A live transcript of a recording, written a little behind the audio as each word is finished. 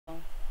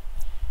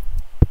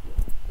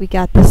We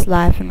got this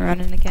live and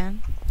running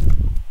again.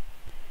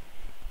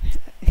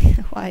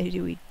 Why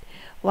do we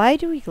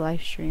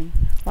live stream?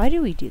 Why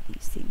do we do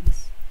these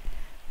things?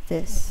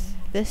 This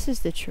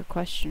is the true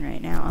question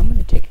right now. I'm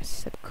gonna take a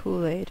sip of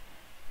Kool-Aid.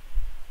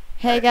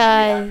 Hey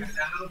guys.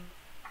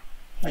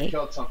 I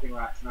killed something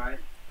last night.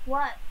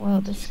 What?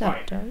 Well, this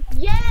got dark.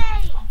 Yay!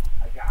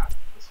 I got it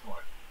this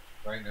morning.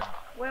 Right now.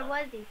 Where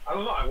was he? I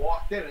don't know. I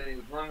walked in and he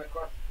was running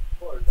across the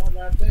floor. It's not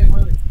that big,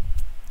 was it?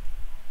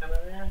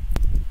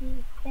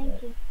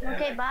 Thank you. Yeah.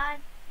 Okay, bye.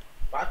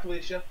 Bye,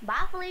 Felicia.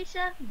 Bye,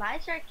 Felicia. Bye,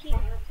 Sharky.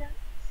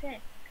 Sick.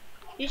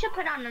 You should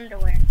put on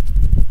underwear.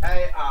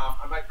 Hey,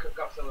 I might cook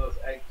up some of those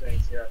egg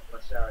things here after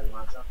my shower. You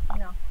want some?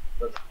 No.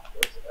 Let's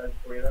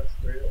three of those.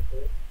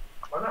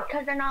 Why not?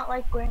 Because they're not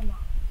like grandma.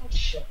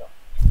 Shut up.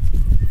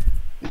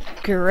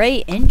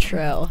 Great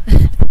intro.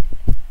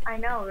 I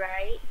know,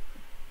 right?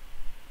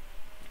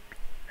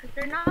 Because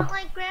they're not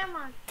like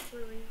grandma's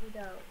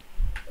burrito.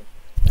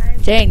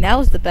 Dang, that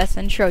was the best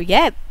intro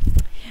yet.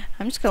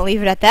 I'm just gonna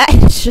leave it at that.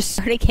 It's just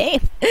start a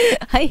game.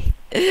 I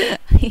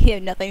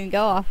have nothing to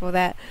go off of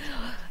that.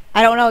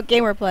 I don't know what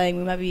game we're playing.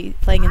 We might be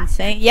playing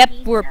insane. Yep,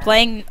 we're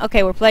playing.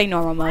 Okay, we're playing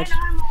normal mode.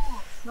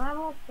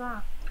 Normal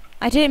stuff.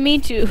 I didn't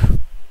mean to.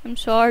 I'm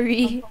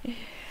sorry.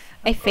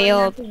 I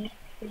failed.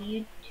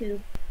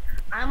 YouTube.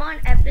 I'm on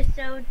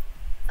episode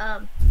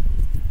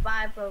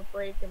 5 of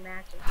Blades and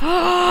Magic.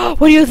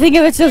 What do you think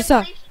of it so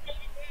far?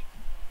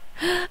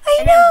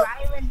 I know.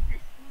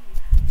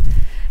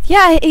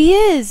 Yeah, he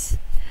is.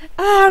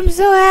 Oh, I'm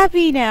so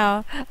happy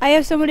now. I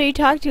have somebody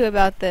to talk to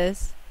about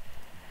this.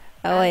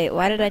 Oh wait,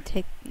 why did I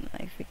take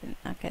like freaking?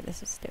 Okay,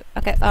 this is stupid.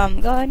 Okay,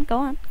 go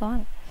on.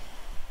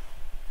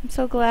 I'm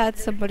so glad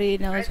somebody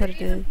knows what to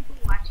do.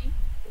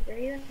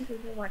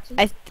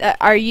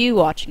 Are you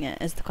watching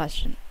it? Is the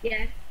question.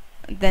 Yeah.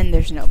 Then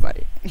there's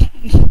nobody.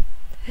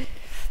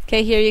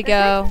 Okay, here you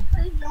go.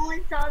 No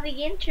one saw the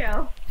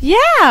intro.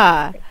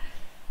 Yeah.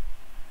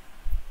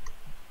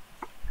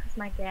 Because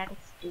my dad is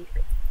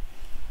stupid.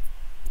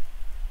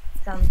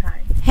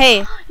 Sometimes.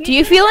 Hey, do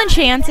you feel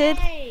enchanted?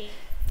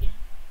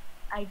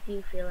 I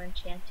do feel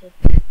enchanted.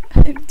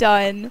 I'm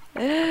done.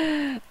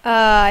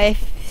 I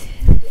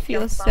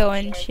feel so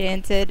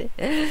enchanted.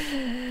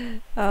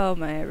 Oh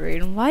my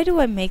brain. Why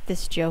do I make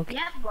this joke?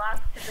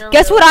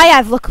 Guess what I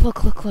have? Look.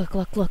 Look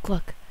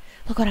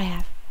what I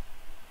have.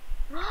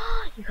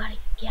 You got a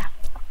gap.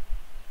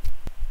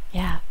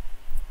 Yeah.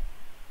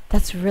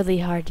 That's really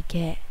hard to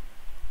get.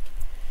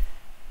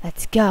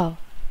 Let's go.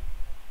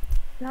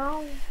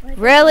 No.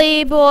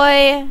 Really,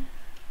 boy?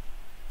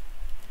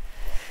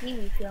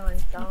 You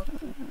feeling salty.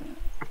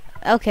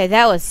 Okay,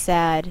 that was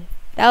sad.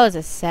 That was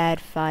a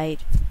sad fight.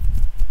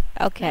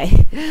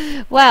 Okay.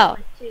 Well,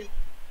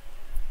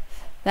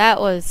 that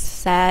was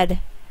sad.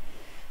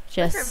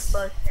 Just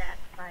both sad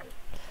fights.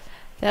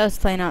 that was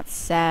plain out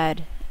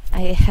sad.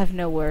 I have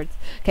no words.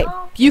 Okay,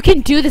 you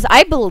can do this.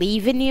 I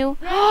believe in you.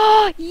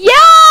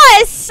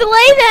 Yes!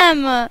 Slay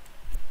them!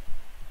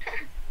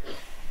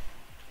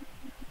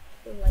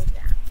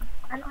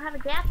 I don't have a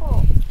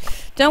gapple.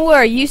 Don't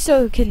worry, you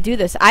so can do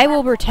this. I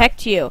will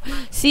protect you.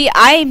 See,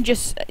 I am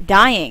just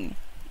dying.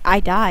 I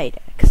died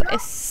because I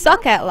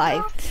suck at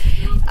life.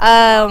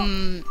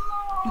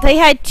 They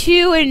had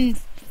 2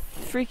 and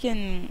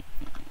freaking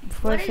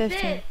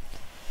 415.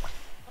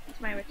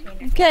 It's my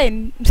retainer.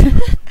 Okay.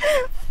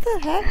 What the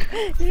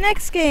heck?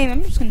 Next game.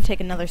 I'm just gonna take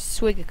another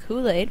swig of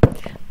Kool-Aid.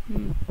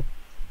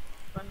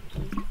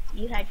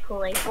 You had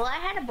Kool-Aid. Well, I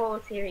had a bowl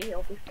of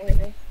cereal before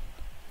this.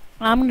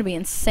 I'm gonna be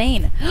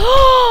insane.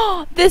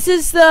 This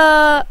is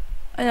the.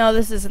 No,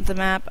 this isn't the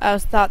map. I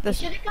thought this.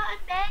 Should have gotten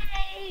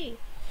Bay.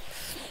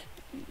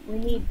 We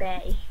need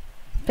Bay.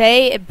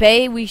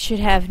 Bay. We should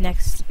have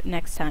next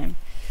time.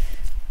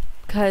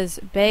 Cause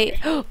Bay.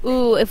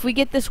 Ooh, if we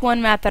get this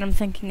one map that I'm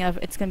thinking of,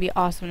 it's gonna be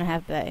awesome to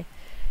have Bay.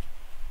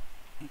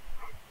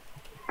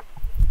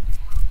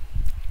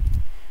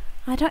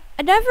 I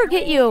never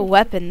get you a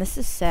weapon. This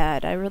is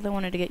sad. I really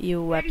wanted to get you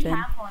a weapon. I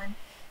have one.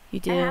 You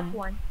do. I have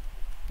one.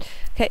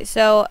 Okay,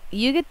 so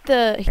you get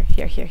the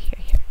here.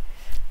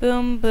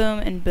 Boom, boom,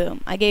 and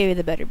boom. I gave you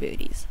the better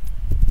booties.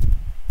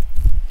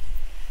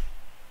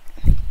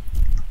 Oh,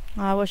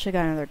 I wish I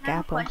got another I have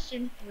a gapple.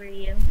 question for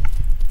you.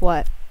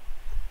 What?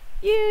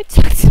 You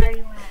took. Where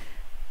you at?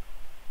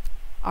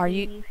 Are Do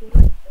you? you feel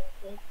enchanted?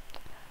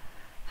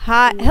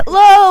 Hi,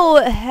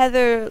 hello,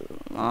 Heather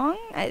Long.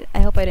 I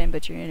hope I didn't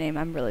butcher your name.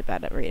 I'm really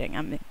bad at reading.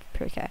 I'm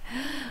pretty okay.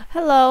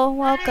 Hello,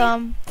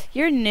 welcome.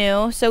 You're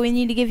new, so we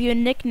need to give you a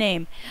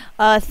nickname.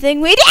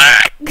 Thing we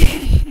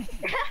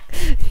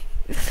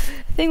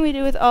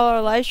do with all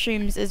our live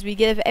streams is we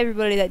give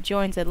everybody that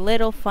joins a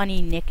little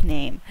funny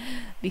nickname,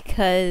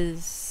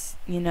 because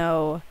you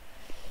know.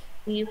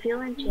 Do you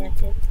feel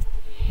enchanted?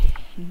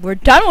 We're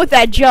done with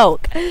that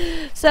joke.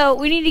 So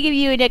we need to give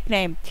you a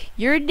nickname.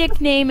 Your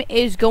nickname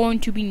is going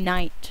to be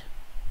Knight.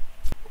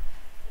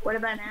 What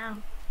about now?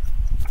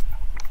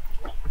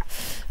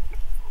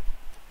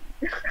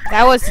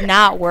 That was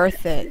not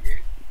worth it.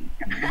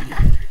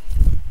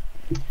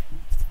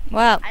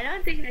 Well, I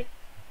don't think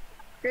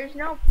There's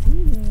no.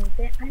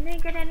 I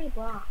didn't get any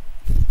blocks.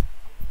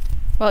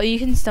 Well, you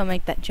can still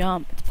make that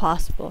jump. It's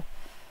possible.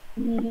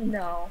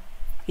 No.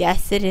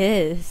 Yes, it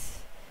is.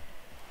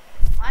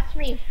 Watch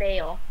me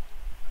fail.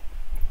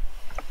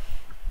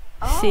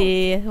 Oh.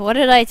 See, what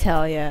did I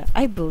tell you?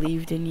 I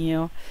believed in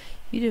you.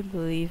 You didn't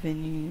believe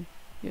in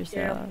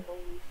yourself.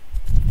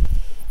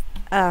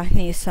 I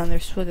need another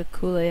swig of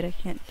Kool-Aid. I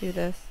can't do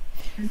this.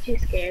 I'm too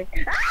scared.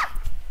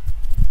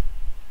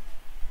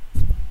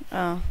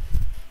 Oh.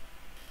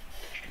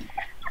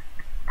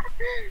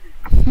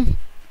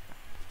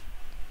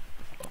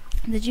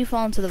 Did you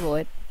fall into the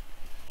void?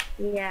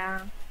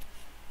 Yeah.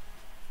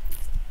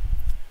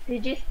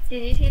 Did you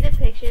see the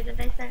picture that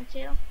I sent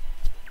you?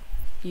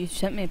 You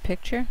sent me a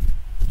picture?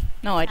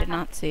 No, I did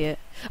not see it.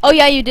 Oh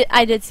yeah, you did.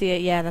 I did see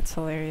it. Yeah, that's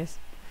hilarious.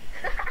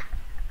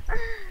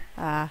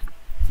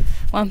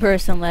 One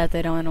person left.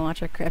 They don't want to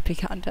watch our crappy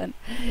content.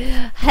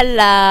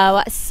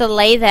 Hello,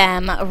 slay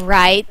them,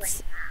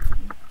 right?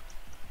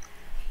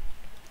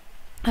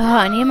 Oh,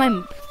 I need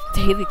my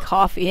daily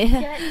coffee.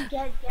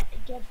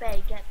 Get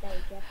Bay.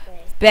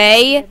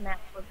 Bay,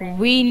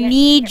 we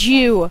need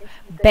you.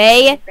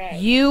 Bay,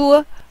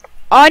 you.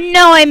 Oh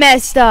no, I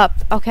messed up.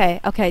 Okay,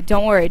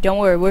 don't worry.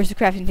 Where's the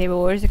crafting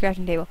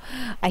table?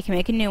 I can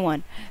make a new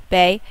one.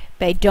 Bay,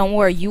 don't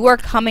worry. You are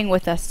coming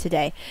with us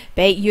today.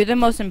 Bay, you're the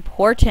most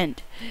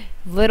important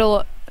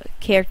little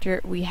character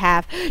we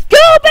have.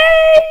 Go,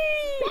 Bay!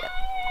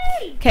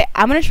 Okay,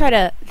 I'm gonna try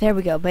to. There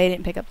we go. Bay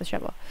didn't pick up the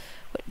shovel.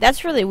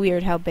 That's really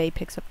weird how Bay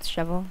picks up the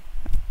shovel.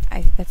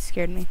 That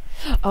scared me.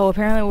 Oh,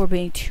 apparently we're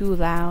being too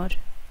loud.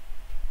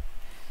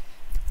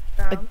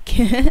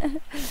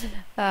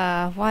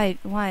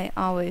 Why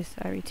always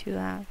are we too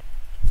loud?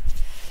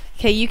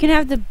 Okay, you can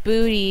have the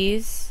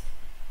booties.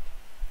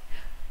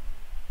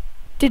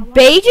 Did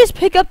Bay just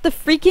pick up the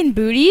freaking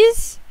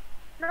booties?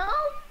 No,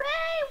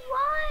 Bay,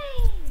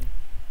 why?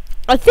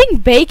 I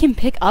think Bay can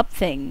pick up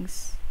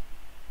things.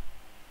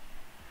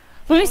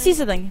 Let me see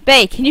something.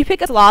 Bay, can you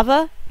pick up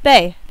lava?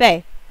 Bay,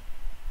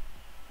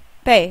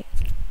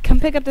 come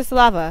pick up this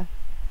lava.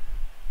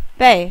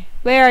 Bay,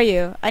 where are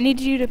you? I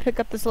need you to pick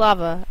up this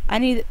lava.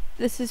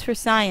 This is for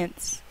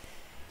science.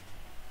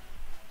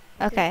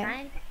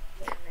 Okay.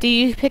 Do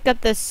you pick up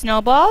the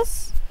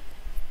snowballs?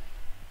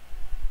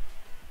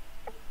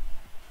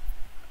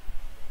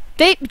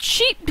 He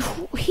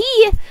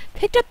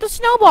picked up the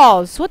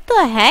snowballs. What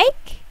the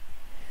heck?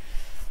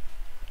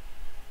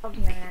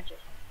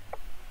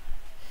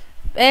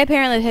 Bay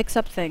apparently picks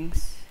up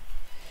things.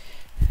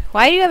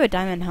 Why do you have a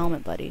diamond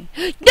helmet, buddy?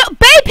 No,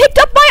 Bay picked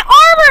up my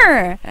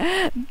armor!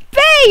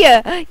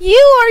 Bay,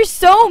 you are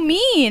so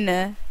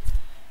mean.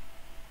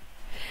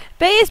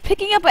 Bay is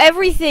picking up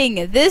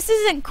everything. This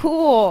isn't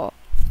cool.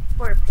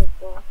 Poor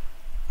people.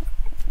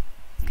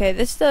 Okay,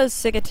 this does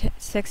 6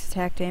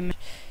 attack damage.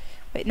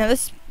 Wait, no,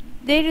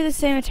 they do the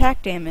same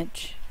attack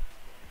damage.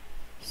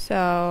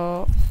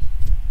 So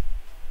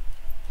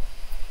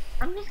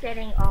I'm just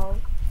getting all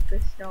the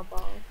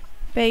snowballs.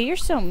 Bay, you're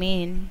so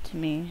mean to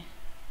me.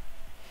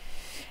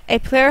 A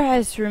player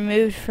has been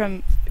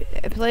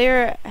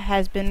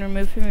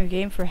removed from your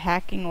game for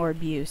hacking or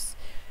abuse.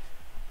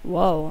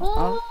 Whoa.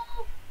 Oh,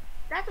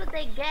 that's what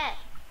they get.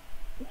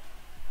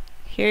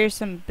 Here's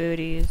some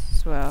booties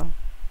as well.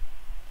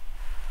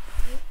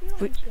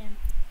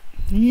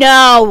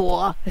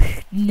 No!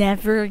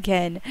 Never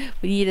again.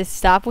 We need to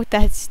stop with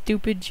that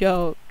stupid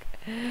joke.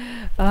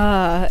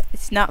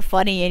 It's not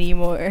funny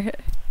anymore.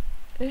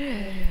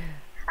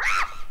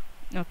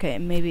 Okay,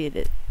 maybe it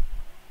is.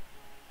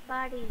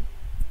 Body.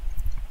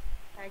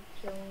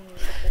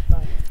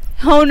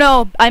 Oh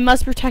no, I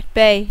must protect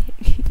Bay.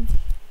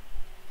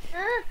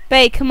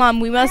 Bay, come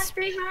on, we must.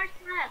 3 hearts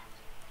left.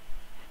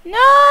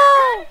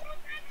 No!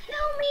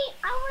 Kill me!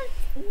 I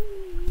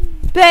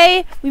was.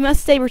 Bay, we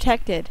must stay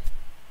protected.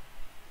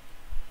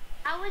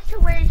 I was to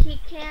where he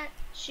can't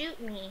shoot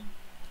me.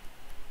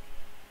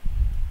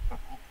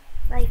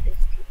 Life is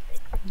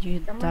stupid.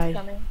 You Someone's died.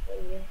 coming for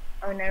you.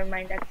 Oh, never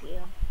mind, that's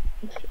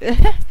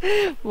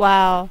you.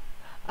 Wow.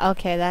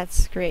 Okay,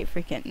 that's great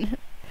freaking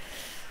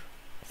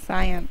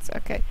science.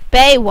 Okay.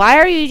 Bay, why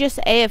are you just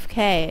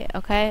AFK?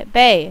 Okay?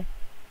 Bay.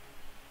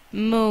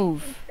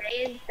 Move.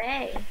 Bay is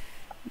Bay.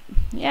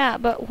 Yeah,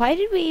 but why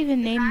did we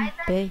even name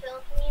Bay? The guy that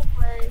killed me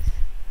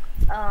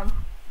was,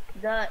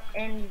 the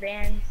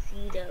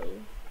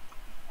Invancido.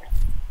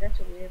 That's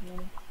a weird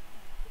name.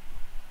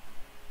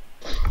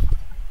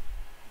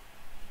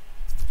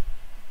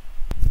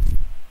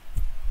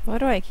 Why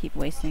do I keep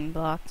wasting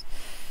blocks?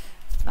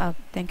 I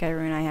think I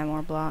have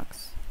more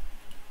blocks.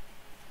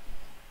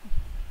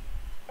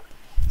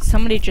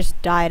 Somebody just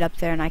died up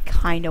there and I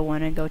kinda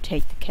wanna go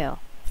take the kill.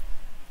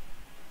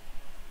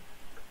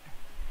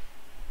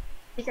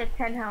 He's at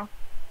 10 health.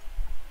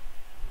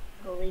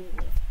 Believe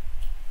me.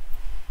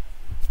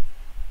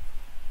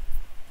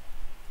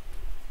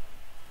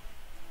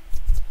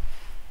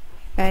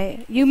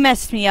 Bay, you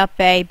messed me up,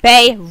 Bay.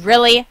 Bay,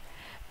 really?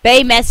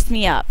 Bay messed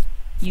me up.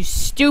 You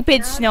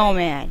stupid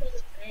snowman.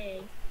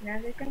 Now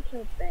they can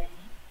kill Bay.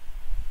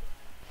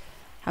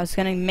 I was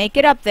gonna make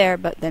it up there,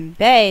 but then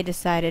Bay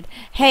decided,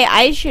 hey,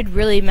 I should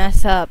really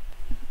mess up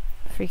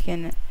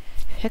freaking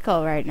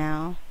Pickle right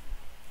now.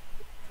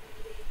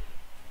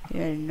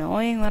 You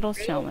annoying little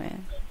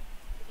snowman.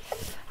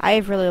 I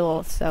have really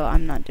little, so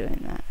I'm not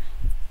doing that.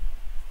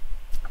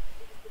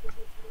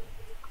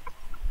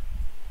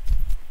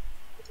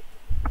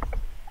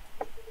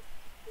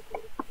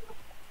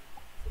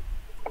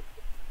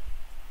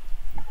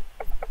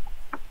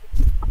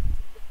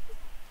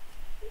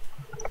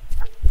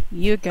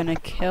 You're gonna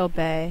kill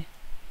Bay.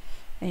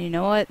 And you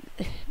know what?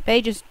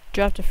 Bay just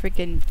dropped a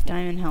freaking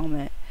diamond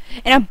helmet.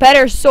 And a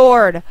better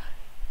sword!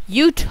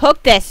 You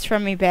took this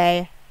from me,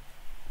 Bay.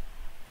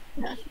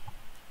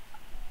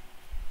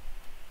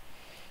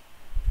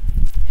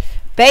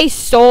 Bay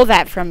stole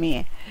that from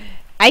me.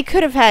 I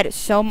could have had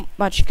so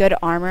much good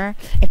armor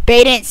if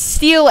Bay didn't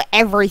steal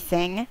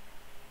everything.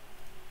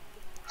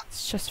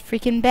 It's just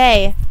freaking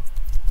Bay.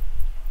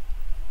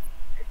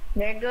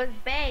 There goes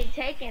Bay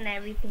taking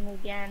everything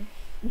again.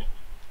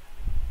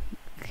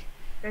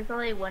 There's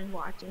only one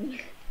watching.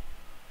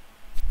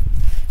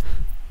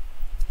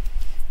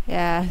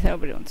 Yeah,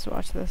 nobody wants to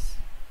watch this.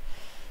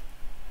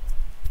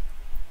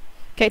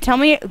 Okay, tell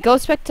me, go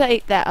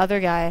spectate that other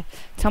guy.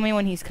 Tell me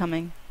when he's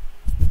coming.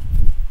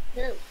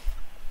 Who?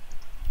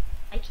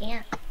 I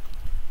can't.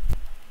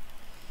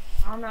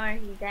 I don't know where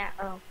he's at.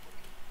 Oh,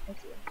 I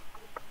see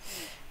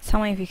him.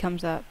 Tell me if he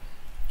comes up.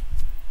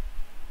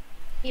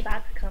 He's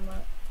about to come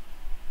up.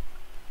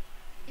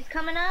 He's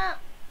coming up.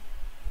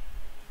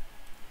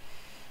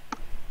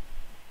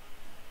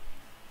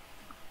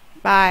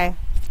 Bye.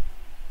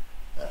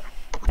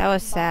 That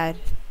was sad.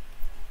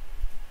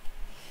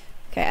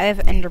 Okay, I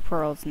have ender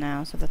pearls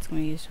now, so that's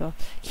gonna be useful.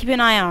 Keep an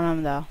eye on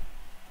them, though.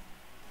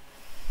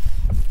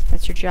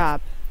 That's your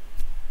job.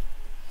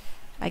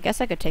 I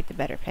guess I could take the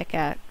better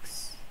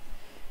pickaxe.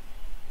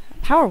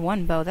 Power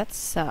 1 bow, that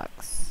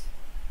sucks.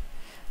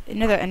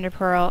 Another ender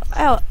pearl.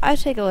 Oh, I'll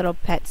take a little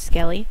pet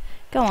skelly.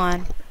 Go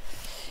on.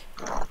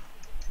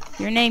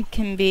 Your name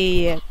can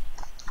be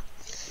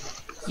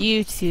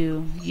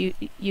Utah.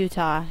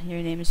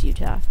 Your name is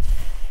Utah.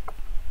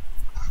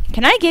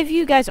 Can I give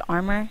you guys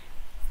armor?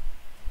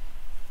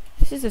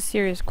 This is a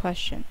serious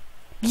question.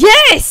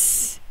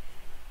 Yes!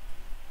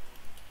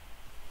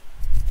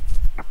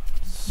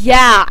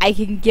 Yeah, I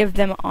can give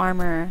them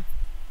armor.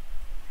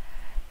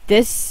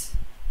 This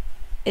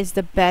is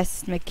the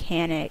best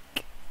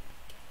mechanic.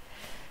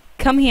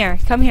 Come here,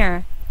 come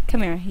here.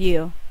 Come here,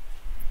 you.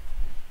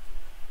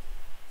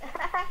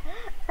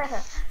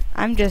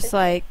 I'm just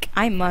like,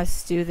 I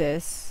must do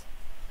this.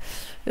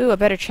 Ooh, a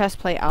better chest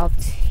plate. I'll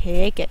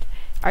take it.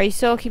 Are you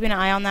still keeping an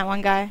eye on that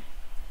one guy?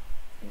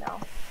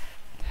 No.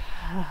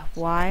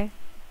 Why?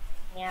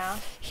 Yeah.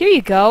 Here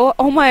you go.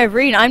 Oh my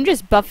Irene, I'm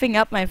just buffing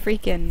up my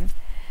freaking...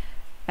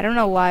 I don't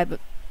know why, but...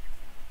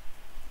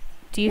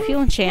 Do you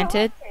feel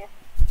enchanted?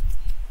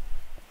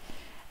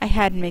 I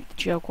had to make the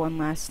joke one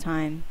last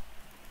time.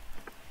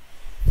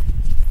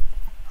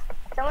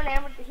 Someone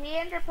he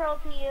ender pearl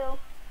to you.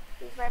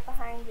 He's right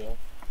behind you.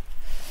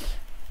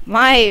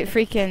 My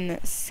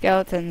freaking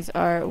skeletons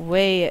are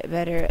way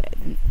better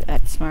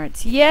at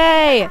smarts.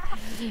 Yay!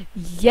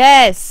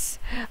 Yes!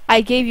 I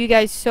gave you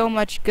guys so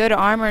much good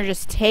armor,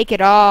 just take it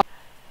all.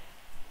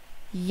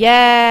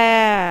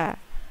 Yeah!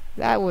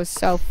 That was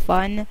so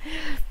fun.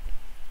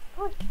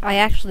 I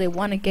actually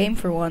won a game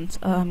for once.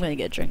 Oh, I'm gonna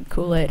get a drink of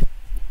Kool-Aid.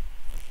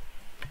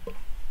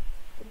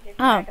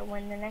 Oh. To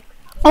win the next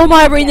Oh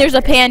my brain, there's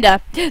a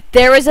panda.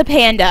 There is a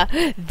panda.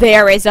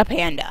 There is a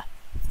panda.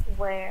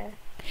 Where?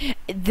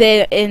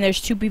 And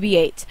there's 2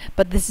 BB-8s,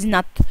 but this is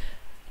not.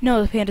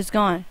 No, the panda's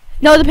gone.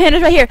 No, the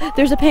panda's right here.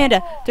 There's a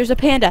panda. There's a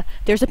panda.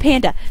 There's a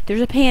panda.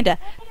 There's a panda.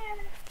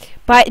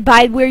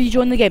 By where you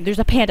join the game, there's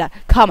a panda.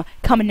 Come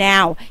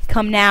now.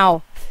 Come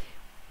now.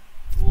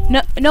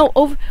 No,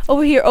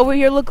 over here.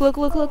 Look.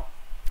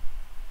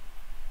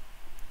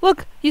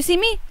 Look, you see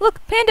me?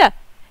 Look, panda.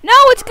 No,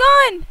 it's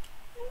gone.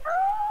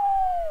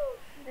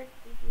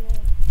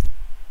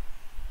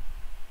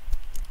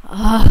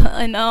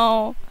 I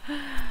know.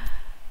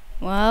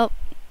 Well,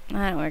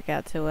 that didn't work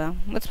out too well.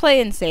 Let's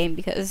play insane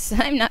because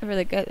I'm not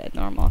really good at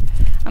normal.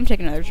 I'm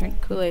taking another drink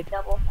of Kool-Aid.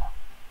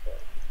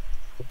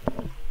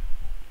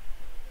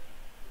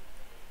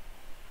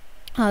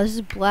 Oh, this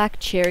is black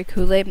cherry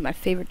Kool-Aid, my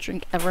favorite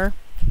drink ever.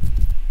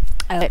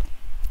 I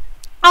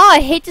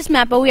hate this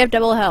map, but we have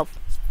double health.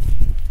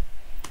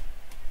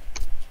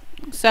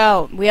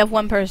 So, we have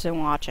one person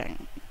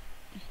watching.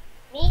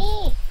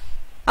 Me.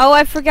 Oh,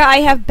 I forgot I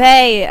have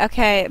Bay.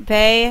 Okay,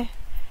 Bay.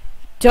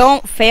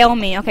 Don't fail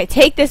me. Okay,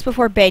 take this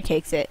before Bay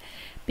takes it.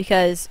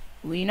 Because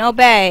we know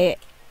Bay,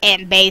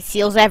 and Bay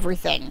steals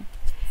everything.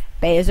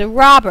 Bay is a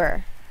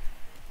robber.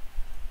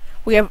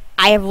 We have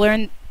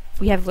learned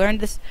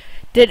this.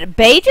 Did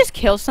Bay just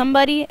kill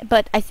somebody?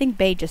 But I think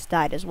Bay just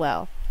died as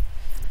well.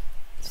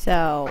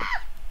 So,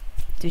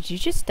 did you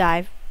just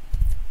die?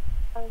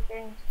 I was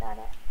getting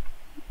started.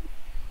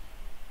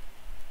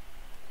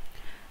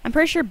 I'm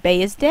pretty sure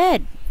Bay is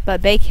dead.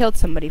 But Bay killed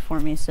somebody for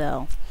me,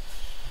 so...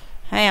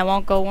 Hey, I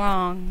won't go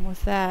wrong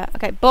with that.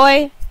 Okay,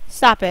 boy,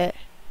 Stop it.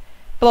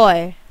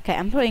 Boy. Okay,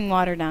 I'm putting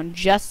water down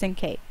just in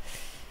case.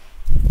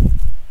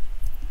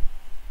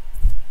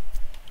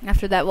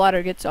 After that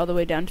water gets all the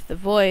way down to the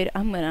void,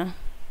 I'm gonna...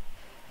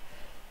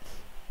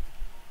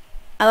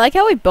 I like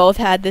how we both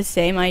had the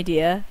same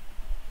idea.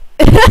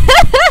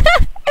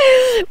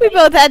 We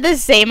both had the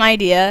same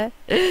idea.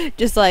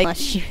 Just like,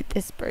 let's shoot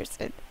this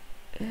person.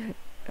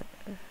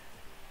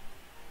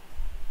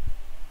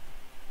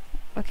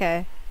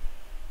 Okay.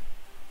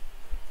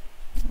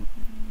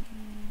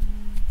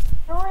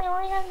 No, I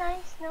only have 9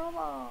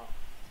 snowballs.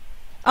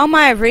 Oh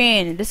my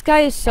Irene, this guy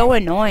is so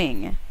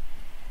annoying.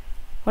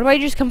 What about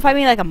you just come fight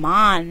me like a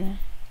mon?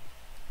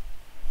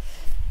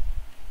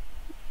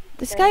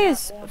 This guy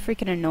is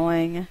freaking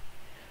annoying.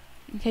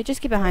 Okay,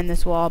 just get behind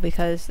this wall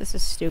because this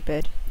is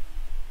stupid.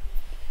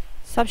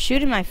 Stop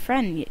shooting my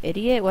friend, you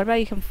idiot. What about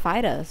you come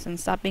fight us and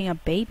stop being a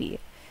baby?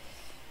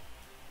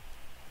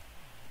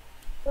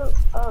 Oh,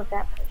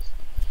 that person.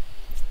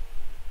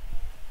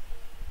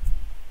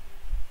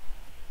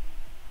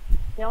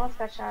 He almost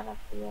got shot off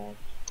the edge.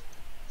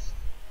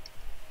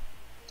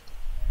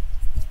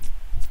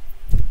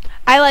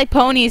 I like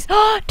ponies.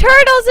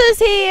 Turtles is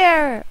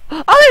here!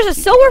 Oh, there's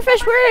a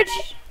silverfish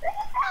bridge!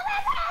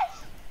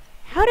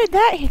 How did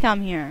that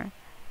come here?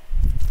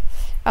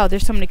 Oh,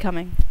 there's somebody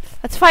coming.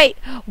 Let's fight.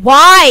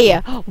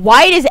 Why?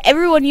 Why does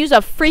everyone use a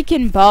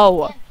freaking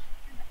bow?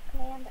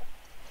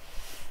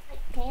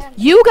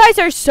 You guys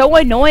are so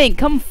annoying.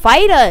 Come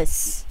fight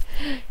us.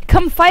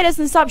 Come fight us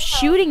and stop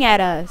shooting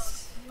at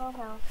us.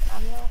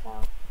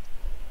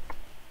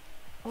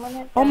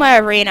 Oh my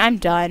Irene, I'm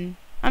done.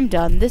 I'm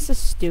done. This is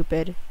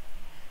stupid.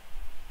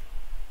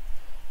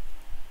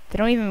 They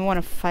don't even want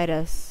to fight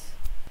us.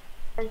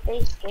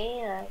 They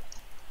scared us.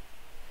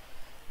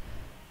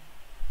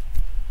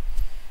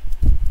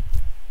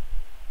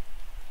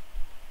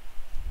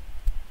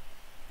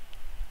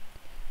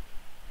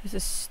 This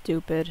is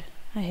stupid.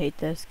 I hate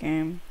this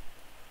game.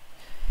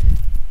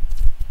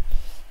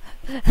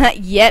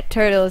 Yep,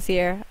 Turtle's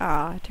here.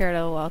 Ah,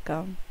 Turtle,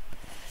 welcome.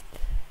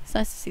 It's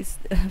nice to see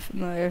a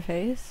familiar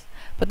face.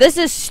 But this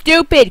is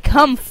stupid.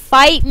 Come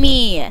fight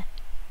me.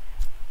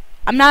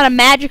 I'm not a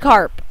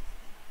Magikarp.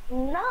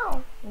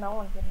 No. No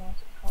one's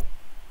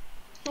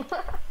a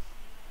Magikarp.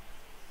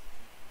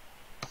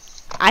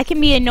 I can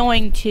be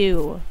annoying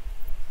too.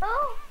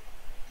 Oh.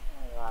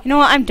 You know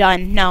what? I'm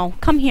done. No,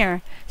 come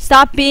here.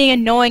 Stop being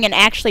annoying and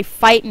actually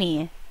fight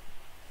me.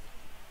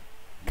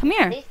 Come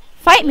here.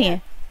 Fight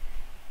me.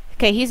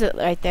 Okay, he's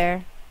right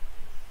there.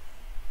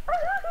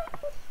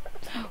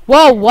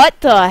 Whoa, what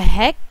the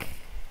heck?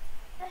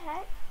 What the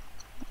heck?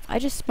 I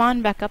just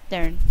spawned back up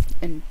there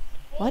and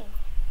what?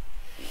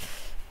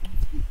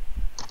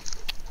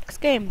 This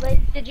game. Like,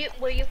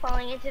 were you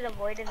falling into the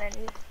void and then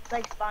you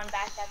like spawned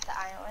back at the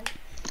island?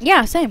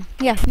 Yeah, same.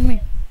 Yeah,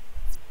 me.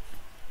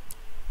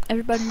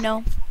 Everybody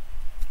know.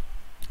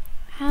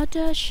 How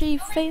does she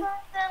feel?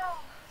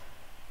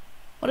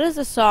 What is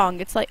the song?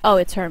 It's like, oh,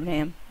 it's her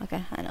name.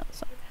 Okay, I know the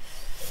song.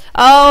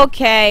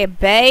 Okay,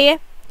 Bay,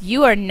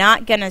 you are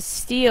not gonna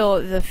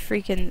steal the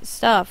freaking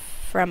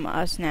stuff from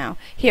us now.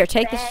 Here,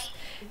 take this.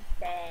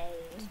 Bay.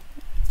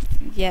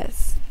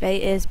 Yes,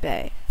 Bay is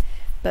Bay,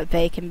 but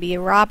Bay can be a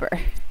robber.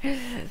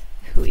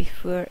 We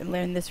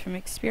learned this from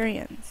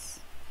experience.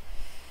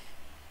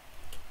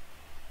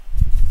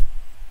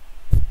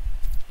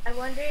 I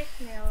wonder if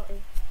Snail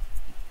is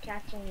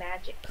catching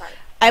magic carp.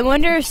 I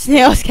wonder if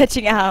Snail's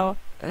catching out.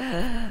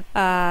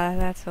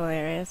 That's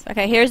hilarious.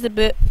 Okay, here's the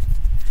boot.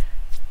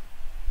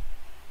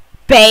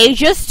 Bay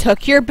just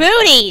took your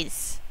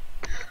booties!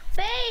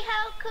 Bay,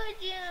 how could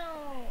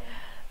you?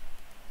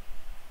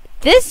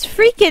 This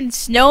freaking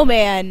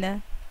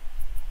snowman.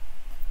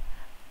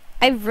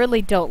 I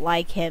really don't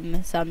like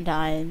him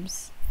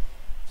sometimes.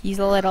 He's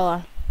a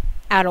little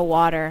out of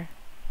water.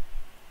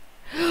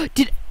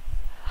 Did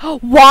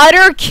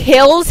water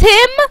kills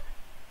him?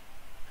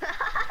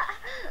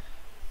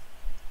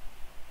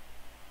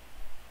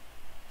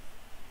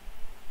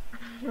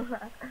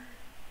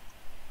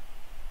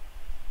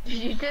 Did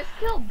you just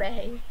kill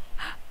Bay?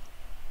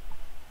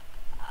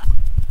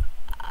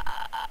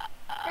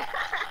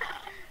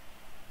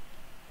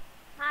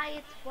 Hi,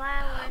 it's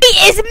Flower. He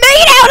is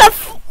made out of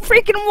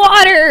freaking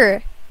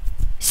water!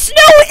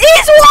 Snow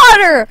is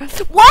water!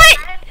 What?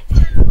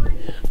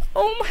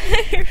 Oh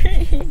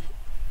my.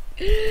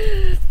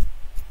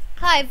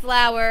 Hi,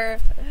 Flower.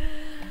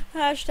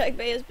 Hashtag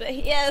Bay is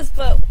Bay. Yes,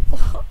 but.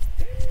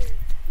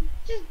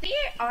 Just be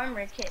your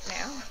armor kit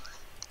now.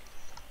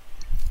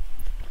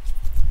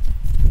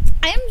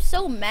 I am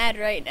so mad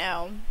right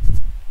now.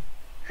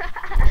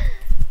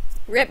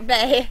 Rip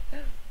Bay.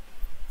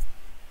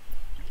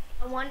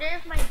 I wonder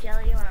if my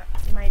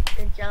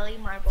the jelly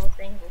marble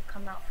thing will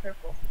come out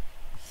purple.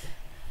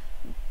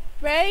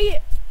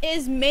 Bay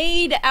is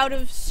made out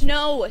of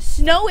snow.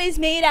 Snow is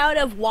made out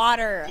of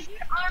water. It's your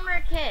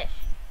armor kit.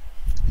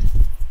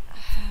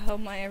 Oh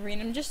my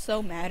Irene, I'm just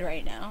so mad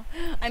right now.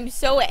 I'm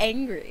so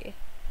angry.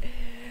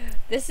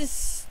 This is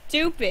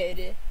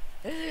stupid.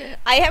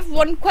 I have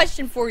one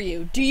question for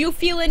you. Do you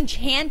feel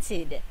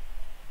enchanted?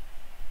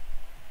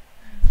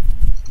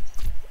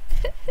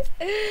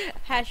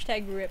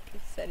 Hashtag rip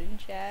said in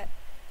chat.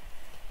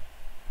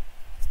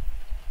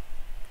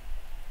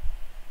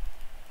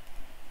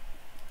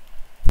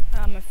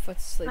 My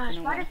foot's sleeping.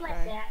 Gosh, why does my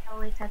dad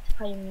always have to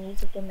play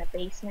music in the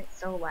basement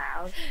so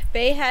loud?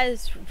 Bay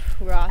has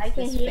Ross's I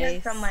can hear face.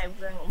 it from my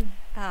room.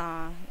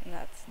 Ah,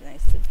 that's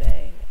nice to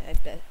Bay. I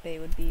bet Bay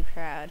would be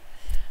proud.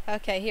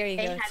 Okay, here you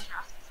Bay go. has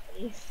Ross's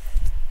face.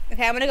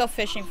 Okay, I'm gonna go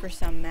fishing for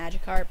some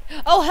Magikarp.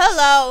 Oh,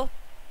 hello!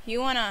 You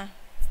wanna...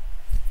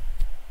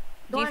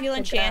 Do you feel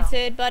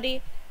enchanted,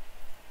 buddy?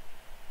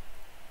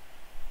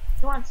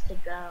 He wants to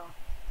go.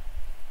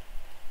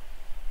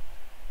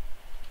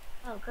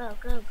 Oh, go,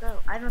 go, go.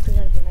 I don't think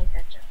I can make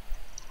that jump.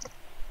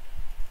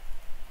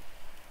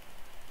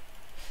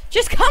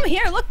 Just come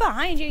here! Look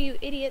behind you, you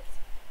idiots!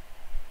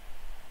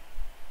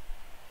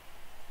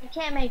 I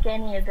can't make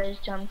any of those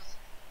jumps.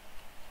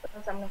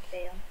 Because I'm gonna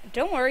fail.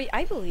 Don't worry,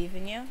 I believe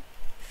in you.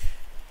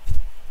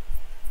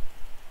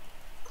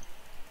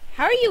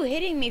 How are you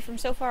hitting me from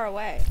so far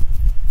away?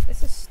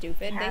 This is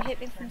stupid. They hit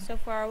me from so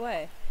far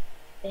away.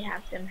 They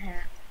have them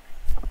hats.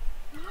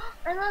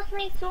 I lost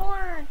my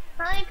sword!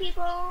 Hi,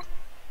 people!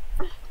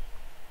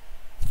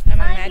 I'm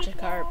a Hi, Magikarp.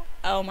 people.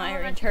 Oh, my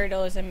Oh,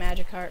 turtle is a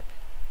Magikarp.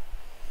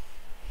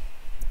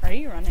 Are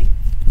you running?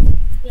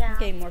 Yeah.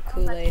 Okay, more Oh,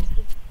 Kool-Aid.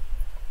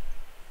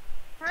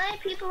 Hi,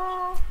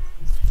 people!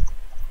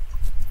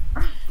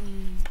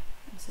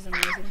 This is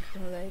amazing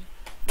Kool-Aid.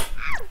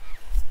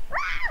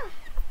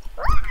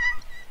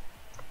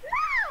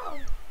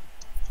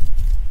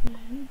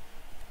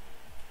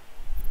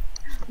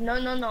 No,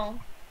 no, no.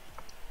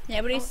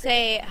 Nobody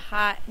say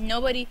hi.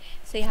 Nobody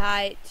say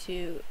hi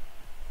to.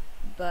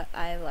 But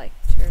I like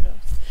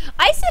turtles.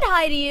 I said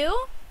hi to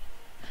you.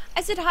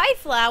 I said hi,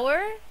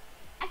 Flower.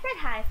 I said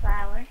hi,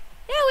 Flower.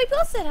 Yeah, we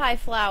both said hi,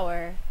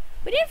 Flower.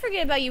 We didn't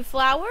forget about you,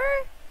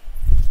 Flower.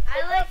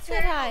 I like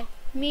Said hi.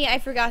 Me, I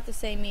forgot to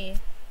say me.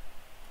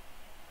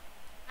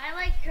 I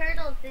like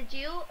turtles. Did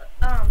you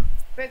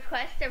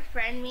request to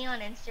friend me on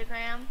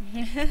Instagram?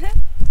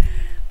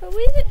 But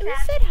we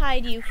said hi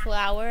to you,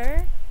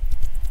 Flower.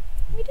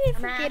 We didn't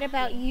forget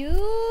about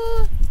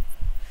you.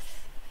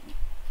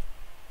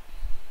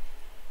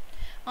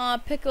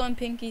 Pickle and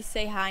Pinky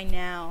say hi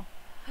now.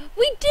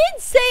 We did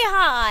say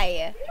hi!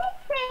 You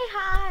didn't say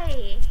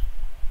hi!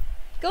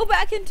 Go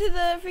back into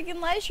the freaking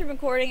live stream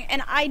recording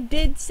and I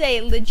did say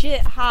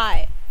legit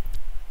hi.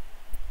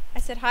 I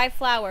said hi,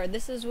 Flower.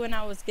 This is when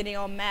I was getting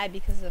all mad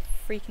because of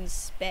freaking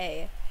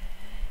Spay.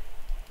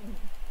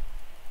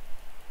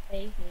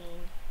 Spay's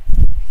mean.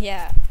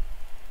 Yeah.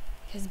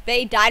 Because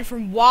Bay died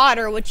from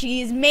water, which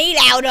he is made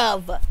out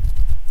of.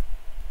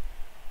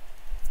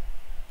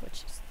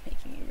 Which is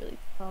making me really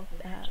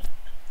Bad.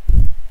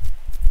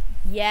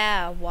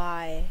 Yeah,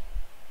 why?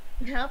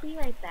 I'll be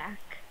right back.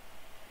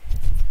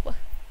 What?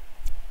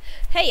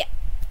 Hey!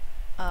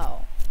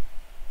 Oh.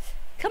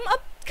 Come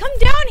up, come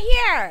down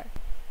here!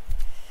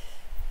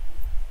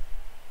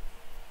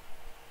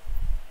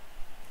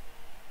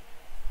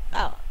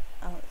 Oh.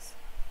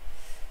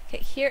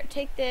 Okay, here,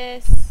 take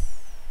this.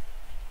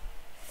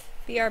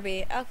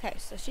 BRB. Okay,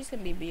 so she's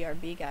gonna be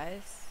BRB,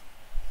 guys.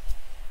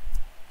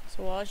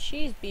 So while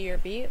she's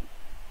BRB,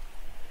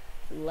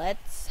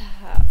 let's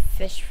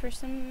fish for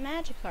some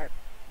Magikarp.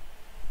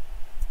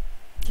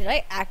 Did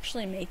I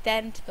actually make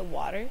that into the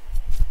water?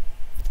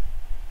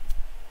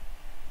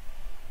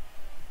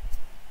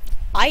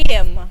 I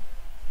am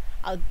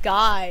a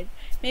god.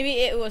 Maybe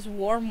it was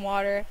warm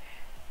water.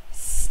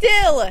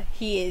 Still,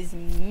 he is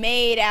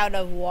made out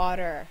of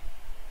water.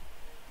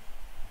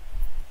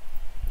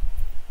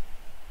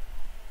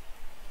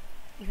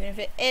 Even if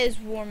it is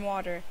warm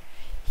water,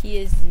 he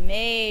is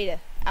made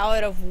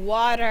out of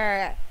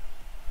water.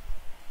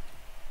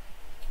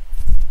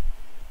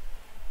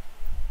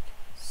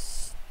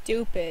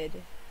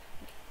 Stupid.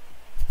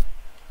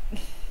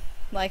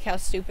 Like how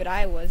stupid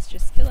I was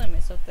just killing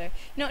myself there.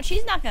 You know,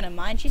 she's not gonna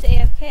mind. She's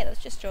AFK.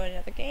 Let's just join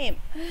another game.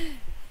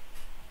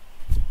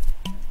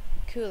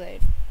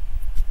 Kool-Aid.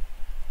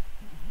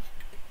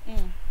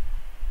 You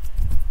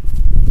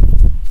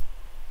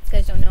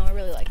guys don't know, I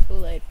really like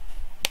Kool-Aid.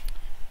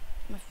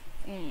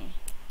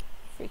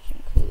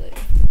 Freaking Kool-Aid.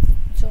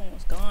 It's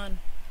almost gone.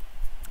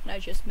 And I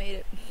just made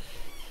it.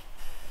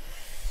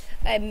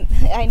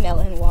 I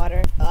melt in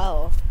water.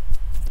 Oh.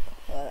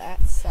 Well,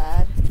 that's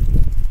sad.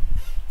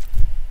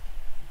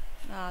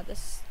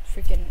 This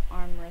freaking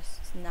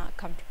armrest is not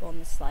comfortable in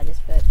the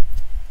slightest bit.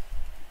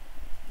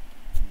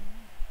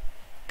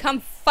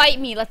 Come fight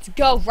me. Let's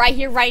go right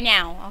here, right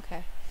now.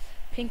 Okay.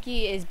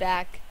 Pinky is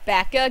back.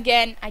 Back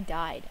again. I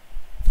died.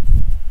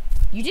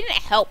 You didn't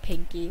help,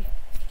 Pinky.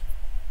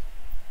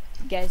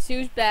 Guess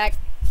who's back?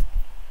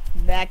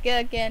 Back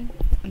again.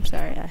 I'm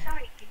sorry. Sorry,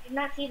 I did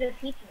not see the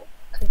people.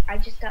 Because I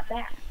just got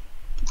back.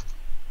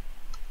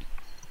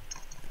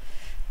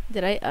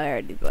 Did I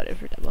already voted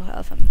for double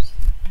health.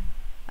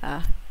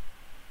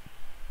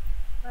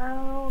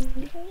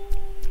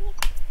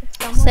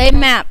 Same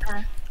map.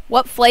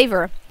 What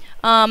flavor?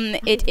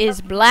 It is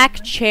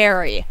black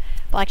cherry.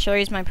 Black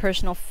cherry is my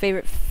personal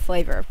favorite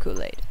flavor of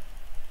Kool-Aid.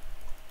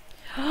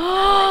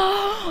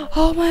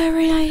 Oh my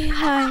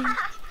arena.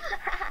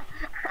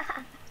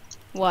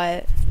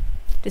 What?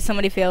 Did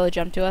somebody fail to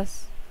jump to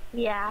us?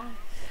 Yeah.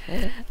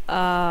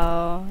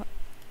 Oh,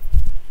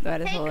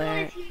 that is Takeo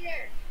hilarious. is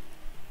here.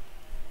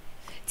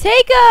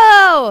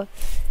 Takeo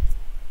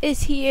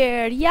is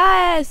here.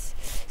 Yes.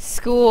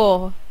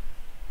 School.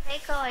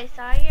 Takeo, I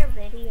saw your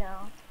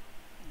video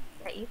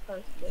that you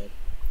posted.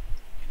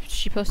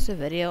 She posted a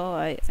video.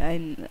 I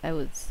didn't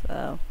notice.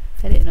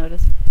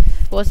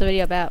 What was the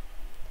video about?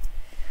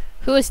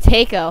 Who is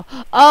Takeo?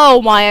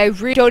 Oh my, I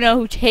really don't know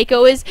who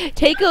Takeo is.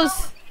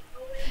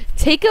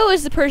 Takeo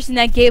is the person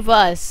that gave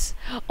us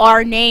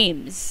our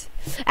names.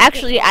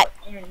 Actually, And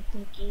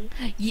Pinky.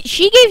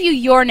 she gave you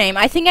your name.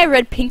 I think I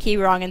read Pinky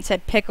wrong and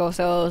said Pickle,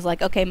 so it was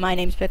like, okay, my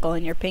name's Pickle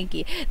and you're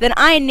Pinky. Then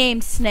I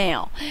named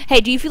Snail.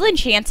 Hey, do you feel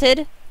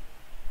enchanted?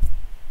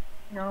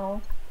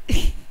 No.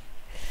 Okay,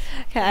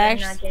 I'm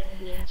not getting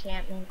the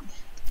enchantments.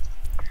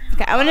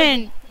 okay, I'm gonna.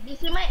 Did you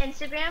see my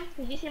Instagram?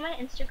 Did you see my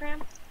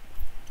Instagram?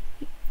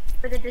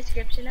 For the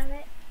description of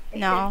it? It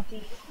No. says, do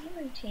you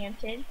feel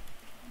enchanted?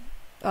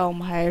 Oh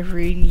my,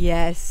 Irene,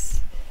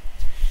 yes.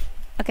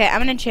 Okay,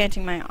 I'm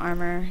enchanting my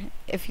armor.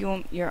 If you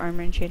want your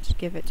armor enchanted,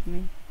 give it to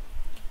me.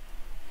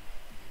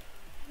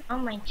 Oh,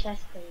 my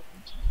chest plate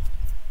is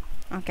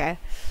enchanted. Okay.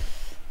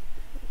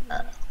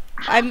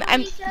 I'm.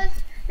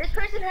 This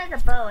person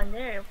has a bow and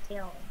they're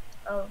failing.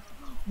 Oh.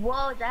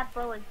 Whoa, that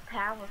bow is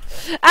powerful.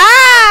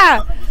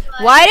 Ah!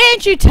 Why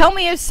didn't you tell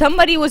me if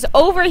somebody was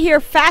over here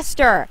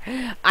faster?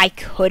 I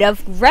could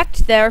have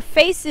wrecked their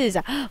faces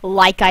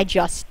like I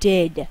just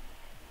did.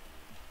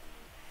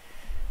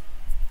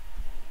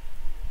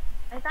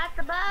 I got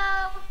the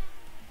bow.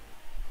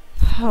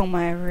 Oh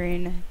my,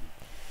 Irene.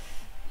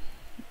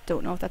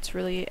 Don't know if that's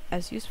really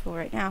as useful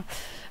right now.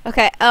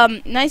 Okay,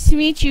 nice to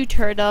meet you,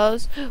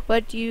 Turtles.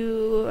 What do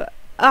you...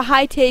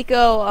 hi,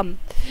 Takeo.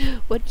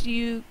 What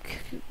do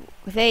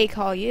they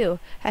call you?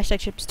 Hashtag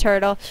Chips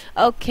Turtle.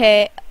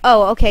 Okay.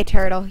 Oh, okay,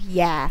 Turtle.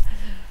 Yeah.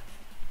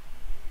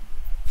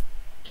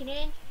 Can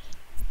you...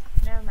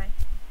 Never mind.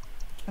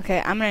 Okay,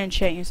 I'm gonna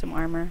enchant you some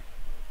armor.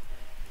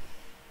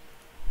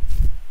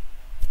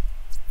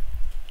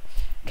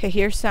 Okay,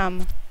 here's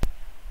some.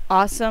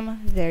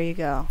 Awesome. There you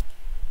go.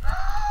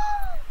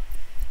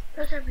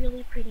 Those are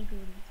really pretty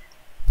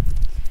booties.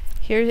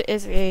 Here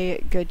is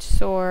a good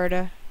sword.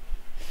 I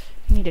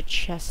need a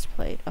chest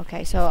plate.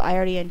 Okay, so I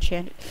already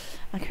enchanted.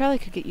 I probably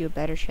could get you a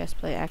better chest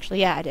plate,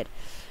 actually. Yeah, I did.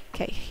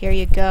 Okay, here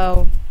you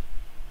go.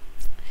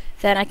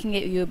 Then I can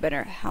get you a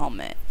better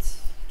helmet.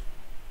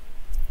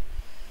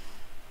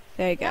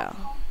 There you go.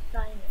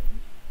 Diamond.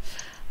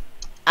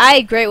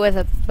 I great with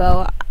a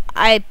bow.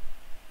 I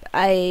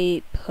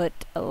put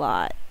a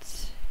lot.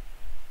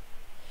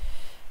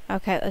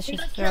 Okay, let's You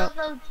just kill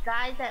throw. those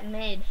guys at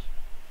mid.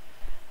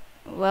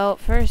 Well,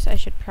 first I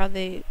should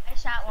probably. I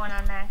shot one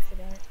on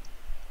accident.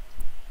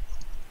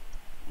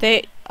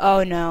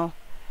 Oh no.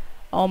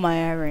 Oh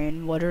my,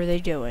 Irene, what are they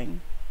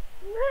doing?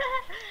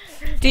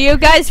 Do you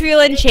guys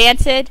feel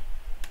enchanted?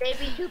 They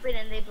be stupid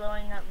and they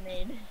blowing up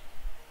mid.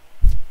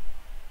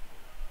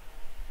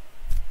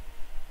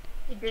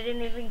 It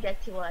didn't even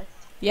get to us.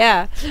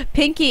 Yeah.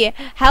 Pinky,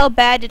 how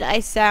bad did I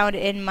sound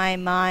in my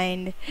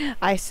mind?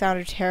 I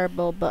sounded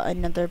terrible, but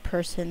another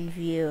person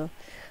view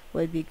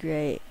would be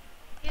great.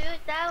 Dude,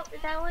 that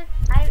was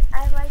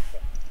I liked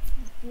it.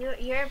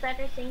 You're a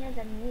better singer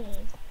than me.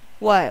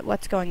 What?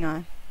 What's going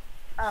on?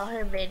 Oh,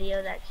 her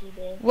video that she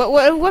did.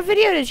 What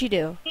video did she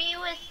do? She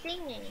was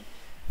singing.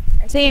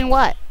 Saying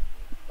what?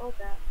 Hold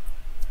up.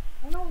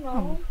 I don't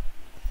know.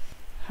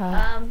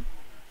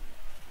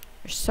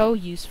 You're so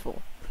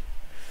useful.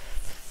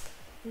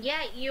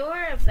 Yeah,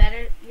 you're a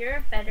better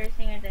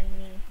singer than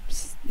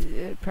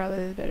me.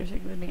 Probably the better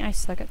singer than me. I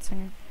suck at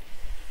singing.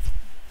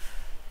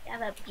 You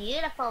have a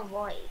beautiful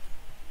voice.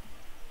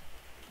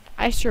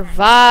 I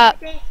survive.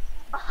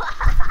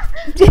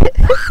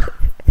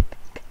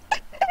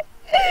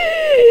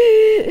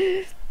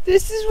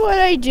 This is what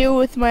I do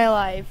with my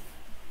life.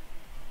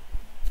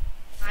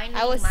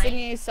 I was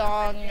singing a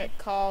song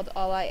called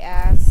All I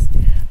Ask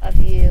of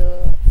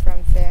You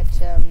from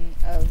Phantom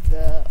of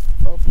the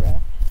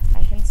Opera.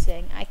 I can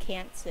sing. I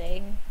can't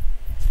sing.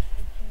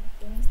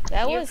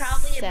 That You're was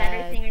probably a better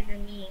sad. singer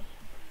than me.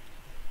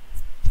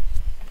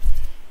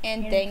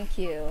 And thank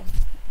you.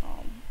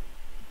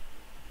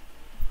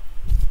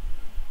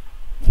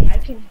 I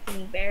can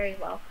sing very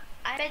well.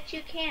 I bet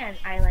you can.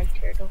 I like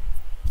turtle.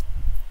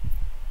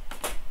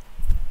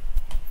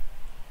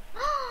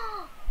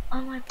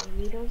 Are my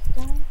burritos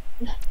done?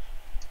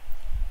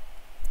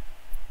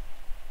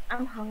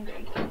 I'm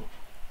hungry.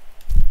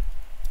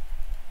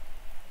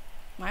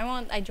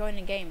 I joined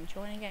a game.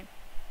 Join a game.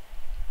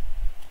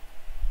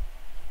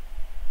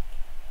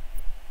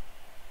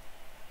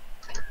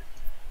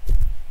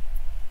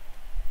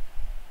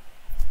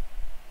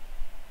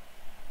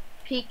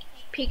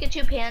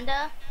 Pikachu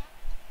Panda?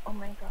 Oh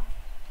my god.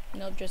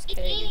 No, just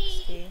kidding.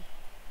 It's the...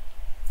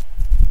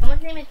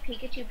 Someone's name is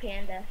Pikachu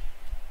Panda.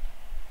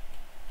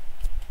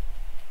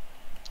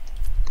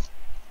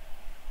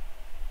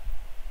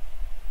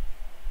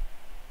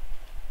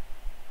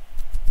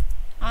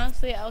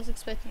 honestly, I was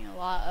expecting a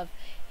lot of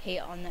hate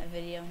on that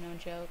video, no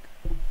joke.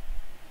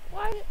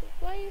 Why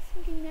are you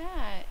thinking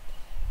that?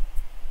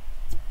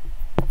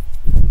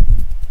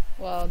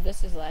 Well,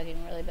 this is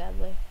lagging really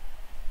badly.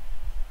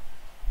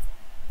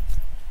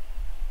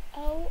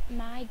 Oh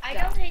my god. I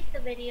don't hate the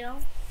video.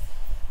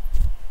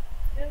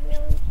 It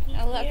really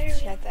I'll have to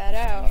check that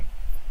out.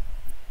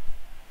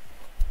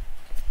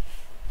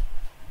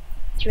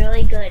 It's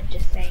really good,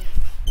 just saying.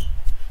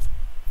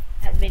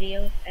 That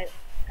video.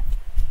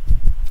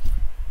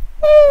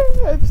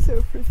 I'm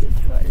so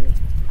freaking tired.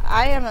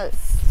 I am a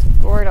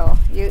Squirtle.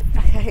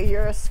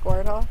 You're a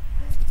Squirtle?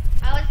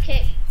 I was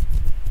kicked.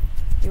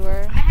 You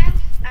were? I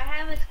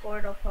have a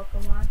Squirtle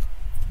Pokemon.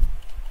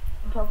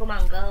 On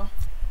Pokemon Go.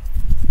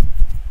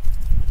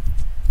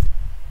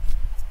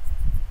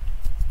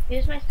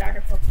 Here's my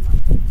starter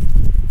Pokemon.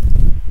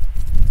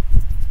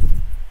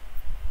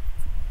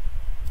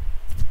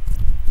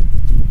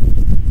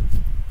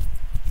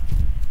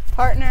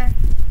 Partner.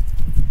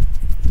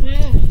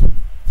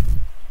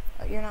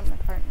 Oh, you're not my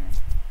partner.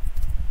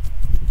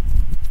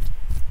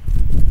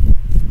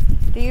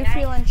 Do you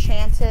feel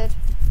enchanted?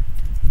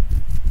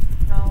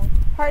 No.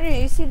 Partner,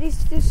 you see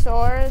these two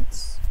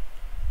swords?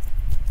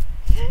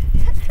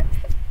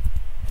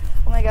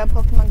 Oh my god,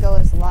 Pokemon Go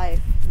is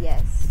life.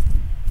 Yes.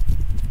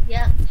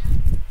 Yep.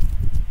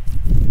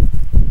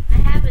 I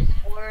have a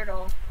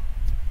Squirtle.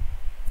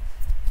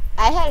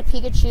 I had a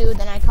Pikachu,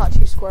 then I caught 2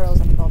 Squirtles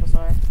and a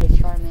Bulbasaur, a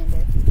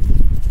Charmander.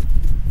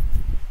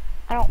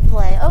 I don't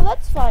play. Oh,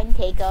 that's fun,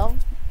 Keiko.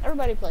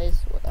 Everybody plays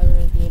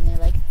whatever game they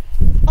like.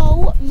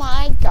 Oh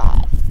my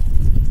god.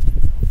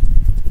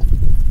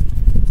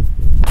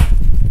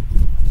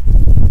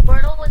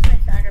 Squirtle was my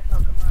starter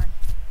Pokemon.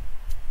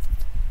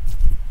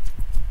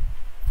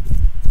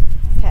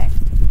 Okay.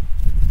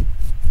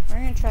 We're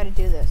gonna try to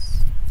do this.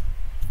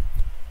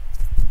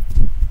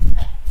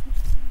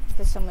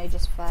 Because somebody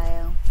just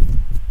file.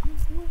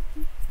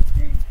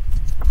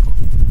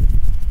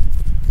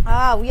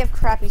 Ah, we have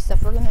crappy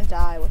stuff. We're gonna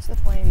die. What's the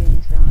point of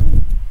even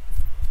trying?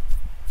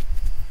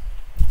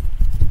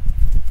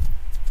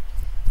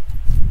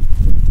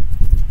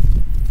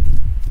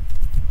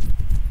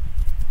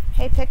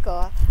 Hey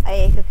Pickle, I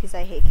ate cookies,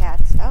 I hate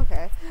cats.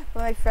 Okay.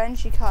 But my friend,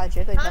 she caught a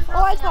Jigglypuff.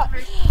 Oh,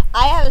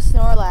 I have a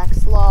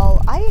Snorlax,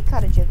 lol. I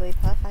caught a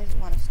Jigglypuff. I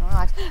want a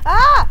Snorlax.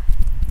 Ah!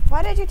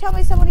 Why did you tell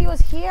me somebody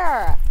was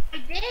here? I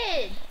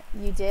did.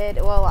 You did?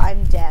 Well,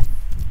 I'm deaf.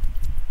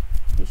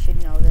 You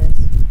should know this.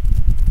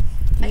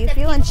 Do you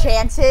feel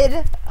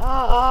enchanted?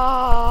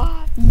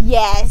 Oh,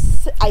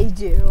 yes, I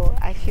do.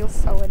 I feel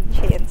so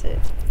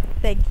enchanted.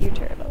 Thank you,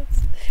 turtles.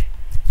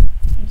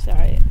 I'm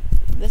sorry.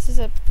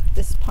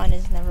 This pun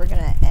is never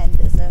gonna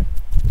end, is it?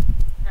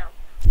 No.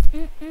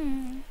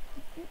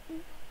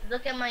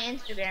 Look at my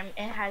Instagram.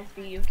 It has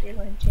 "Do you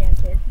feel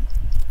enchanted?"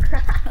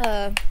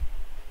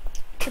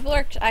 Triple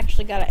X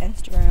actually got an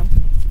Instagram.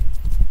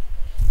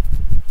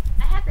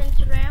 I have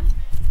Instagram.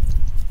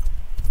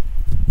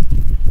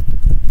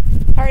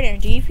 Partner,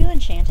 do you feel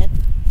enchanted?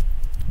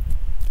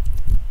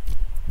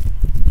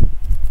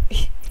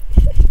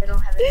 I don't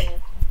have any.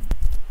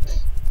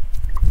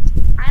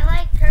 I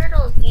like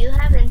turtles. Do you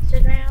have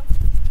Instagram?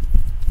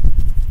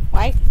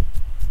 Why?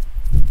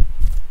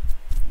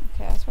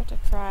 Okay, I was about to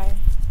cry.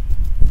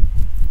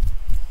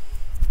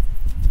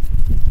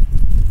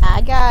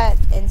 I got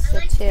Insta I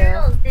like too.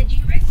 turtles. Did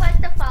you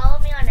request to follow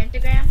me on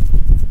Instagram?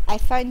 I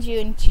find you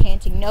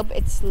enchanting. Nope,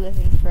 it's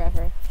living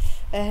forever.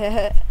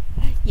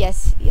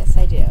 Yes,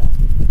 I do.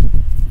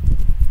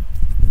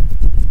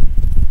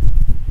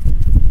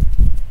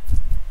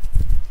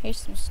 Here's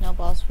some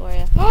snowballs for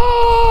you.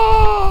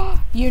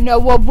 You know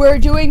what we're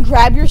doing?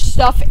 Grab your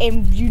stuff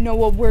and you know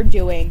what we're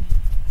doing.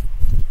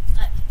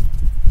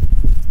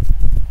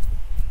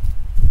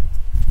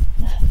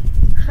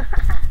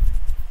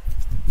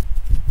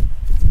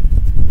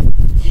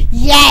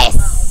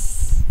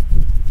 Yes!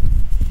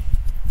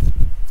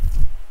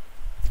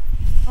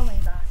 Oh my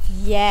god.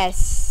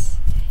 Yes.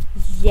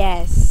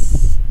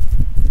 Yes.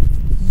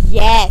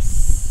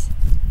 Yes.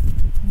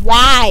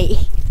 Why?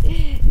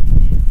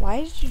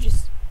 Why did you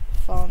just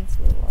fall into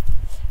the wall?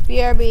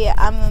 BRB,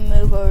 I'm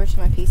gonna move over to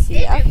my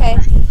PC. Okay.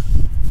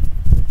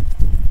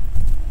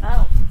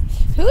 Oh.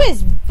 Who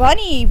is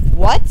Bunny?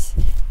 What?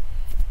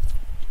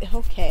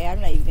 Okay,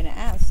 I'm not even gonna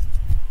ask.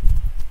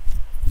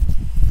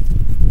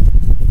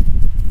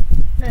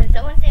 No,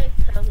 someone's name is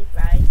Curly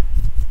Fries.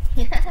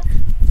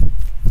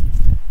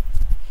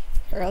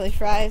 Curly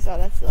Fries? Oh,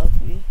 that's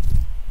lovely.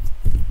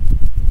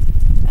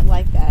 I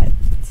like that.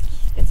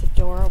 It's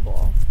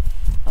adorable.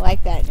 I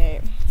like that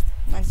name.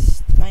 My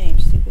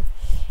name's stupid.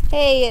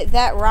 Hey,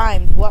 that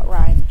rhymed. What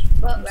rhymed?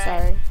 I'm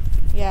sorry.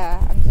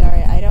 Yeah, I'm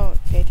sorry. I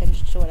don't pay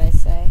attention to what I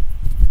say.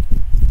 You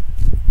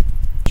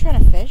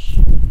trying to fish?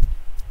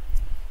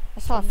 I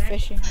saw a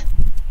fishing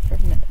for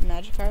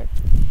Magikarp.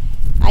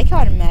 I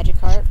caught a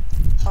Magikarp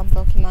on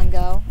Pokemon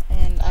Go,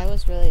 and I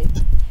was really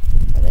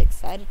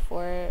excited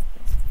for it.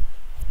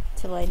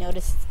 Till I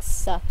noticed it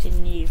sucked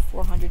and needed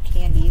 400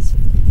 candies,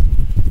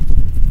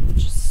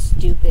 which is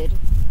stupid.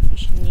 You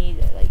should need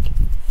like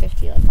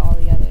 50 like all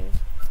the others.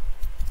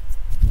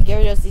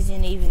 Gyarados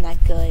isn't even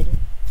that good.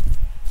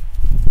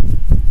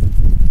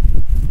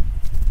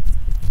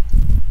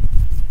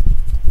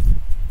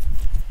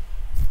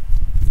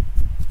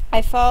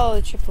 I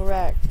followed Triple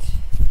Rect.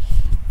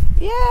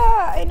 Yeah,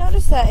 I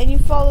noticed that, and you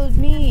followed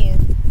me.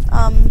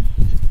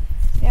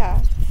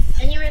 Yeah.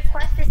 And you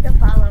requested to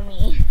follow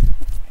me.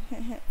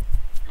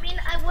 I mean,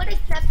 I would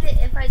accept it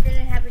if I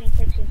didn't have any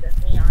pictures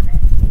of me on it.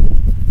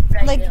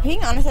 But I Like, do.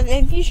 being honest, I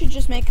think you should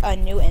just make a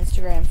new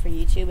Instagram for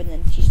YouTube, and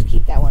then just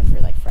keep that one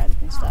for, like, friends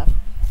and stuff.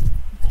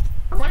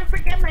 I want to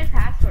forget my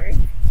password.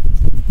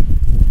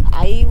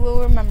 I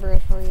will remember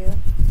it for you.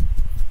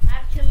 I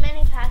have too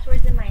many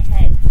passwords in my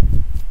head.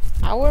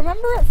 I will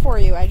remember it for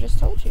you, I just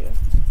told you.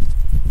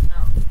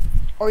 Oh.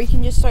 Or you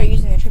can just start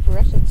using the Triple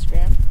Rect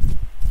Instagram.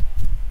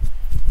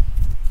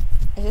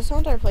 Is this whole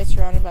entire place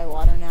surrounded by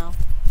water now?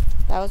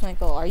 That was my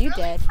goal. Are you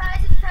dead?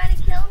 Guys is trying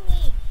to kill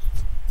me.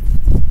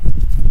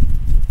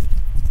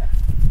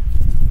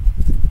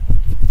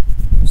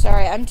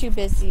 Sorry, I'm too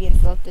busy and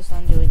focused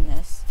on doing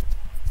this.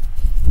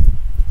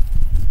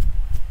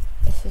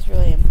 This is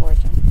really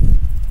important.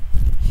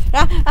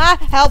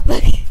 Help!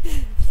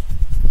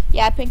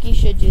 Yeah, Pinky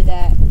should do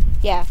that.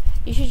 Yeah,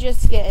 you should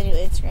just get a new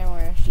Instagram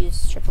where you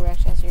use Triple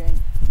Rect as your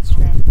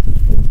Instagram.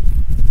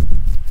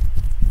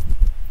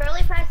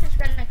 Curly Fries is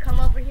gonna come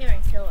over here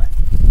and kill us.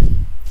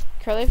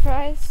 Curly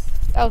Fries?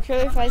 Oh,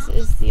 Curly Fries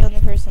is the only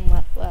person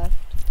left.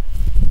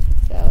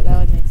 So that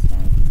would make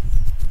sense.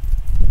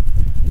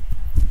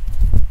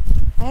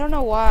 I don't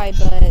know why,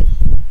 but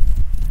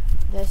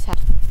this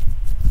happened.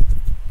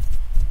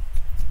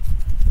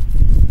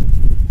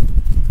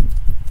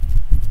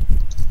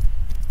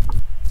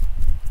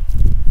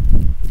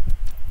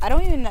 I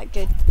don't even that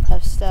good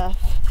of stuff.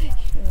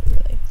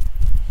 Really.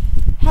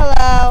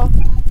 Hello.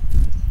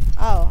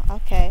 Oh,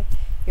 okay.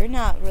 You're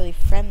not really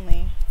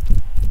friendly.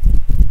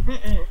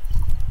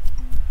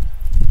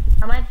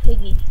 I'm at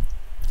Piggy.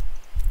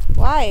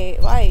 Why?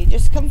 Why?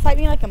 Just come fight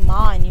me like a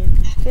mon. You're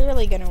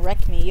clearly gonna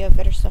wreck me. You have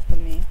better stuff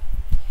than me.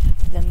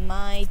 The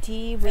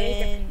mighty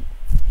wind.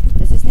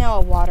 This is now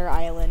a water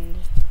island.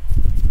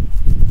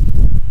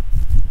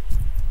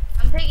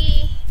 I'm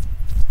Piggy.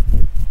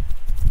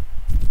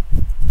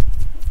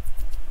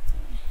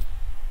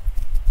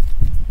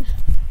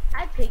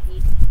 Hi,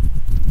 Piggy.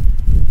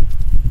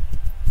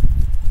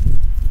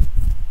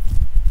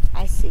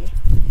 I see.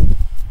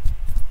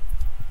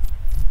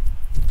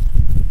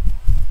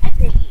 Hi,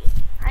 Piggy.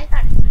 I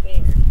got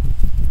scared.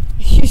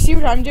 You see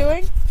what I'm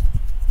doing?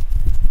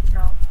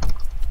 No.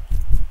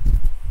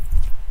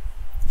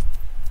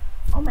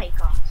 Oh my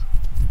gosh.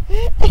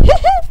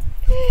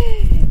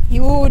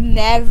 You will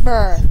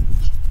never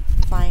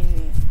find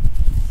me.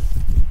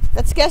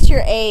 Let's guess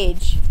your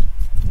age.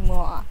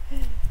 Mwah.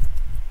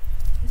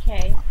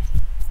 Okay.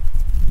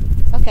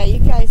 Okay, you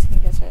guys can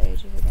guess our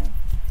ages again.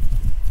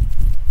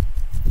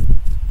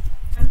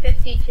 I'm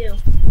 52.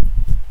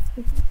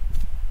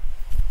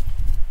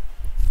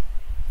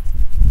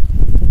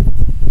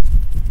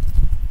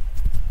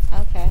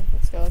 Okay,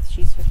 let's go with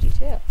she's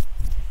 52.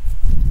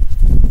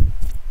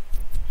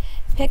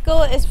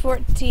 Pickle is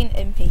 14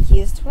 and Pinky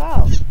is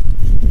 12.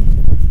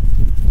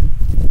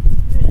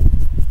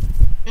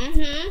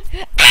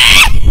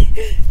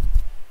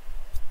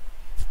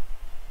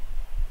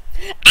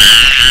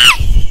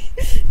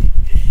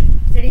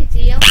 Did he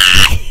see you?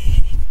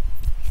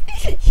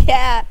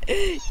 Yeah,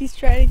 he's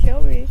trying to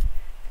kill me.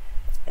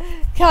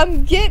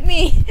 Come get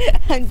me!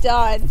 I'm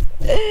done.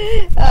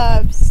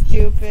 I'm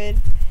stupid.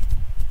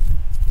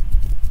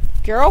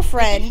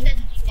 Girlfriend?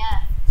 Yeah.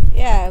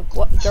 Yeah,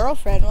 what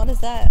girlfriend? What is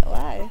that?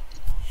 Why?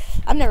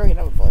 I'm never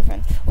gonna have a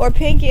boyfriend. Or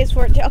Pinky is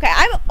 14. Okay,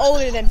 I'm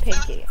older than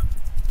Pinky.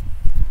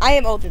 I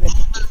am older than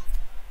Pinky.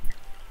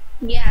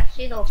 Yeah,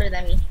 she's older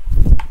than me.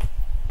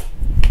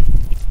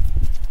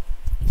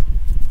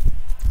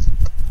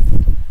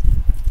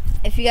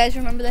 If you guys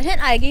remember the hint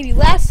I gave you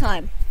last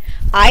time,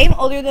 I am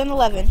older than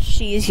 11.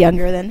 She is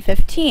younger than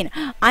 15.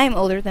 I am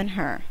older than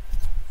her.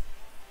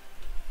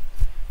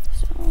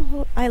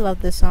 So, I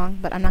love this song,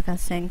 but I'm not going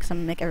to sing because I'm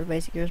going to make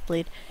everybody's ears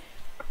bleed.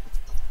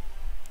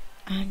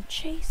 I'm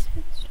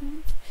chasing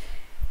storms.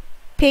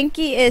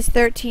 Pinky is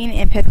 13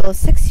 and Pickle is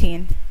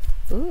 16.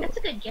 Ooh. That's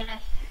a good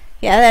guess.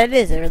 Yeah, that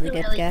is a really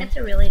good guess. That's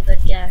a really good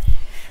guess.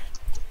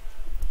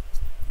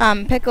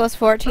 Pickle is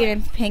 14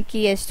 and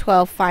Pinky is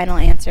 12. Final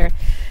answer.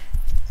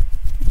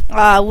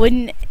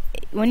 When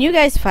you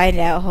guys find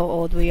out how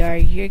old we are,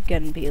 you're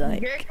gonna be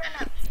like,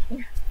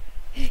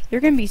 you're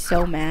gonna be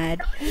so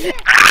mad.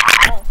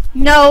 Oh,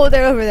 No,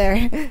 they're over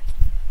there.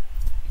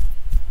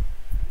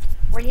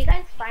 when you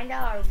guys find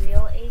out our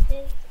real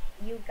ages,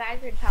 you guys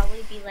would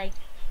probably be like,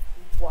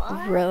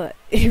 what? Really,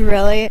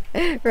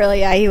 really?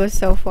 Yeah, he was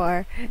so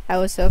far. I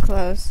was so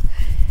close.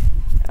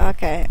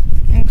 Okay,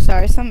 I'm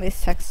sorry.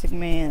 Somebody's texting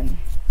me, and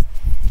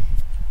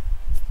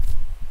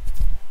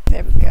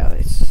there we go.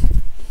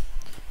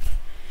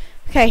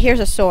 Okay, here's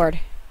a sword.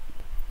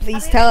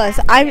 Please tell us.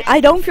 I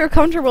don't feel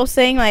comfortable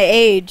saying my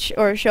age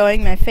or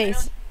showing my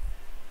face.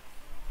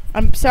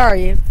 I'm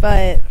sorry,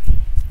 but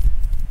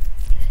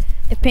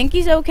if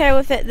Pinky's okay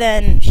with it,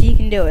 then she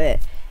can do it.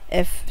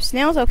 If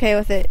Snail's okay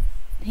with it,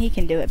 he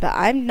can do it, but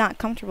I'm not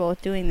comfortable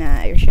with doing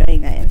that or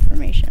showing that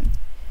information.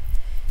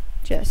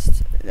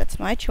 Just, that's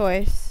my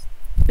choice.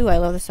 Ooh, I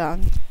love the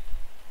song.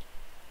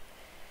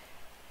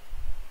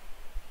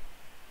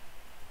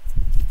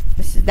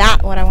 This is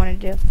not what I want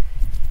to do.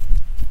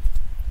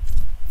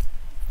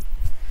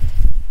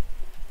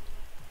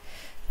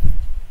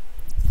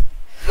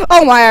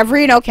 Oh my,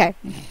 Irene, okay.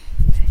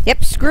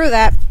 Yep, screw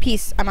that.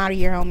 Peace. I'm out of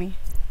here, homie.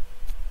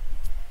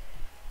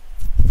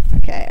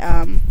 Okay,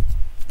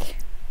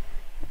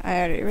 I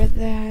already read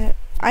that.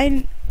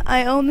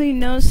 I only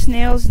know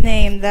Snail's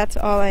name. That's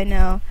all I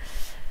know.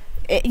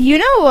 You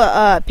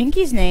know,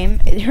 Pinky's name.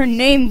 Her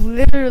name,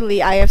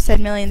 literally, I have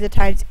said millions of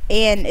times.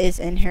 Anne is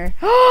in her.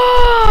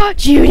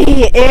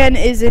 Judy. Anne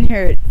is in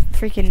her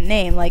freaking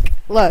name. Like,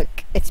 look,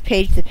 it's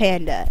Paige the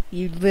Panda.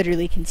 You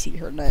literally can see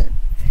her name.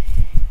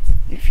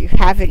 If you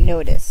haven't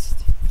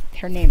noticed,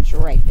 her name's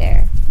right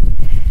there.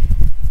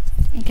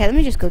 Okay, let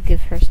me just go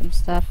give her some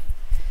stuff.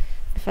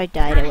 If I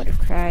died, I would have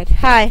cried.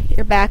 Hi,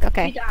 you're back.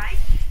 Okay. You died?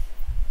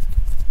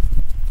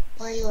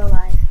 Or are you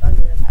alive? Oh,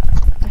 you're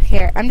alive.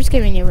 Here, I'm just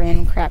giving you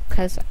random crap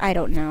because I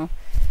don't know.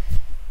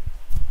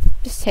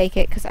 Just take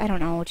it because I don't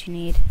know what you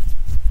need.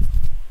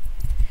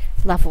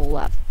 Level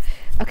up.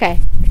 Okay.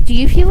 Do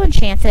you feel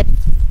enchanted?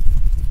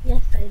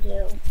 Yes, I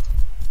do.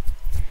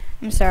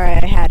 I'm sorry,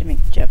 I had to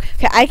make the joke.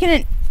 Okay, I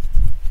can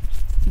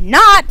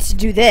not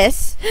do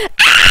this.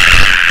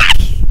 I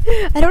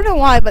don't know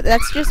why, but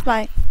that's just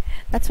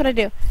that's what I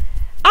do.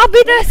 I'll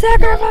be the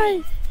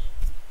sacrifice.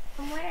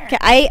 From where?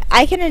 Okay,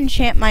 I can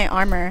enchant my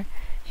armor.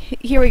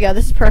 Here we go.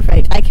 This is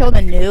perfect. I killed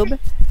a noob.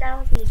 That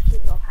would be a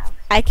cute little house.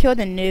 I killed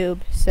a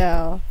noob,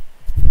 so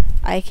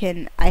I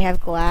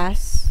have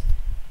glass,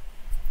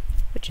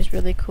 which is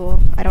really cool.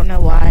 I don't know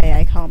why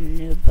I call him a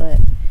noob, but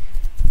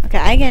okay,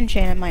 I can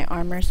enchant my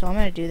armor, so I'm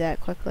gonna do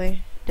that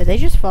quickly. Did they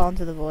just fall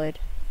into the void?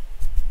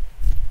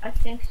 I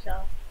think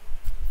so.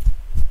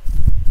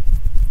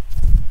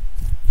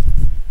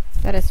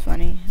 That is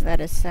funny. That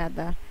is sad,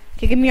 though.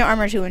 Okay, give me your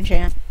armor to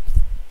enchant.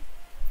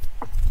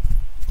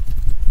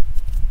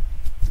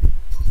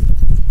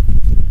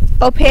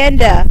 Oh,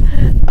 Panda.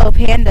 Oh,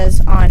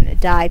 Panda's on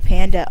Die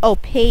Panda. Oh,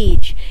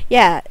 Paige.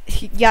 Yeah,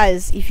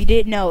 guys, if you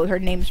didn't know, her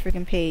name's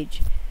freaking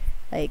Paige.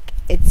 Like,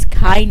 it's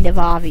kind of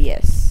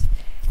obvious.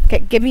 Okay,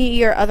 give me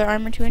your other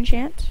armor to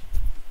enchant.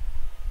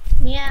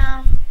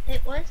 Yeah,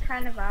 it was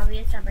kind of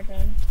obvious that my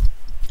name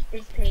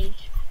is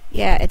Paige.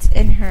 Yeah, it's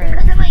in her.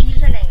 Because of my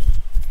username.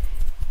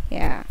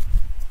 Yeah.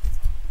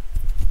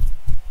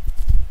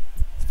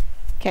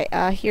 Okay,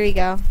 here you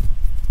go.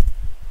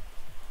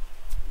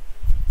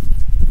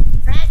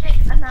 Magic,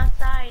 I'm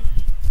outside.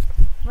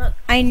 Look.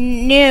 I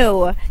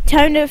knew.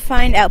 Time to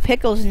find out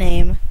Pickle's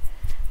name.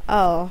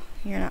 Oh,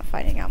 you're not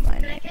finding out my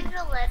Can I name. get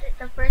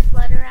the first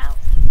letter out?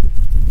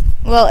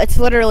 Well, it's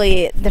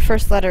literally, the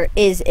first letter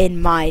is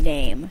in my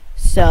name,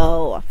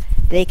 so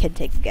they can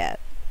take a guess.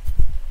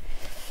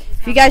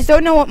 If you guys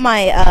don't know what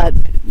my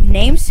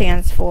name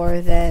stands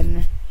for,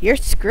 then you're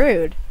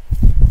screwed.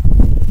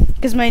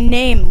 Because my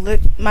name,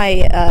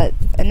 my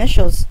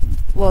initials,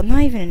 well,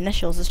 not even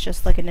initials, it's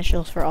just like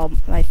initials for all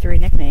my 3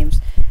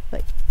 nicknames.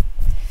 Like,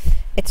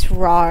 it's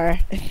RAR.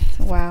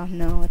 Wow,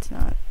 no, it's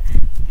not.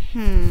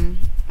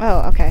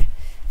 Oh, okay.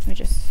 Let me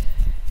just...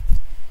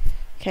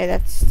 Okay,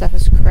 that stuff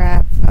is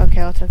crap. Okay,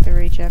 I'll take the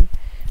regen.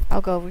 I'll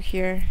go over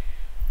here.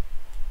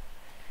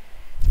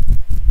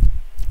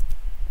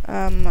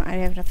 I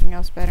have nothing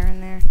else better in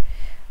there.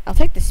 I'll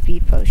take the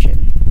speed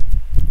potion.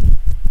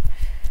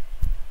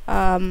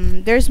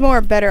 There's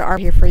more better armor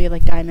here for you,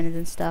 like diamonds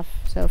and stuff.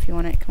 So if you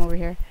want it, come over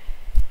here.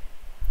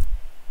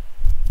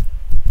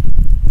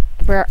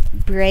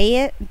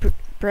 Brenna?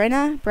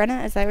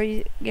 Is that what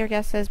your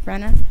guess says,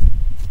 Brenna?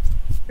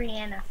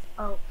 Brianna.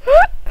 Oh.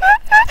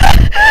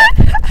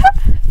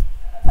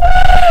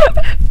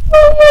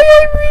 Oh my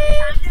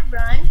Time to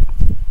run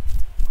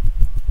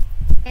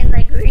and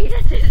like read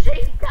at the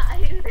same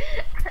time.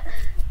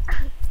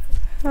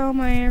 Oh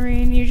my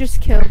Irene, you just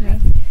killed me.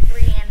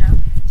 Brianna.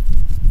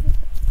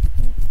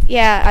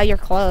 Yeah, you're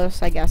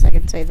close, I guess I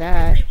can say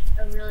that.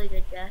 A really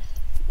good guess.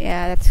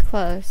 Yeah, that's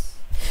close.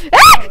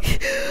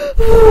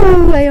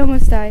 Ooh, I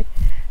almost died.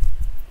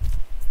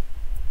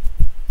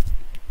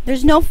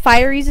 There's no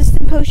fire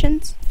resistant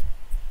potions?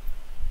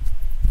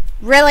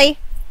 Really?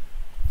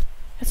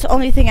 That's the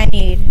only thing I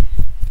need.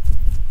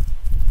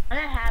 I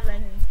don't have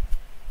any.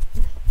 I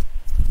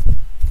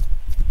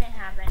don't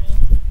have any.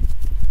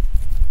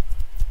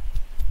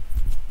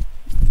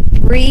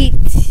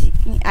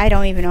 I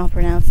don't even know how to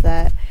pronounce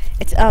that.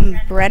 It's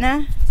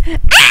Brenna.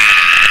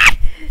 Ah!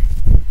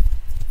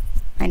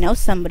 I know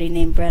somebody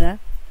named Brenna.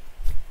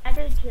 I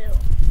do too.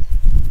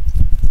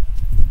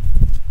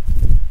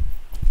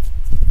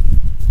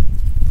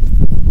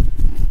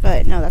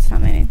 But no, that's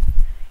not my name.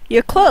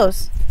 You're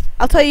close.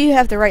 I'll tell you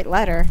have the right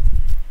letter.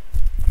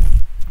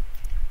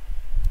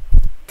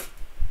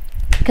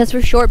 Because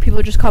for short,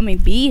 people just call me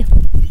B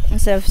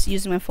instead of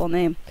using my full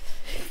name.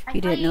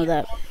 You didn't know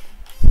that.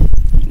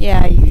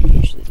 Yeah, you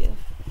usually do.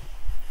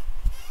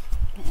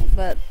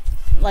 But,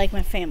 like,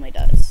 my family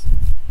does.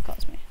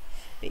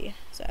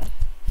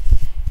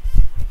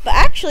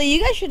 Actually,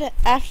 you guys should,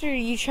 after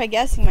you try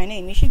guessing my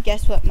name, you should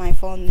guess what my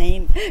full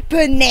name.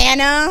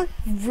 Banana?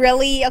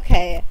 Really?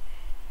 Okay.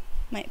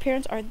 My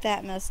parents aren't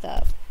that messed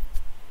up.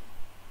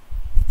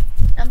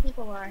 Some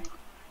people are.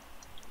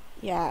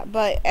 Yeah,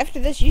 but after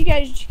this, you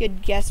guys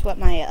could guess what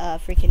my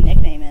freaking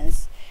nickname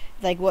is.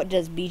 Like, what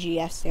does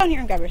BGS stand? Come here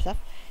and grab your stuff.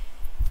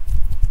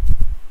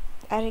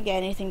 I didn't get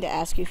anything to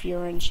ask you if you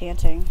were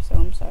enchanting, so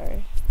I'm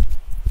sorry.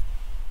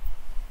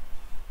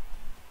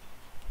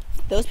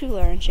 Those people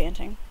are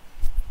enchanting.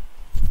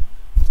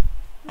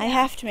 I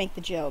have to make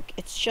the joke.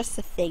 It's just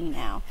a thing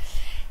now.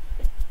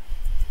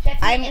 Check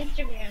my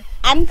Instagram.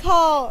 I'm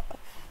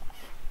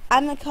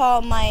gonna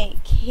call my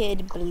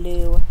kid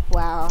Blue.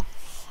 Wow.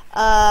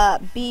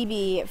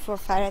 BB for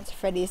Five Nights at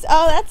Freddy's.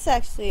 Oh, that's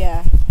actually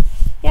yeah.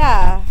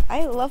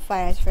 I love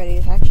Five Nights at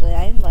Freddy's. Actually,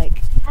 I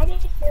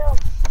did too.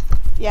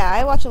 Yeah,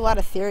 I watch a lot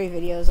of theory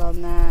videos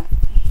on that,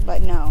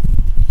 but no.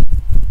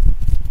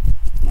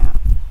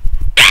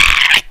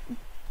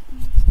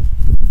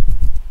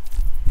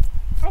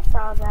 I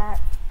saw that.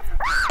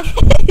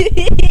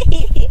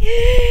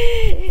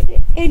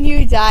 And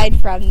you died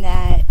from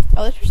that.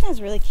 Oh, this person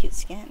has really cute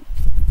skin.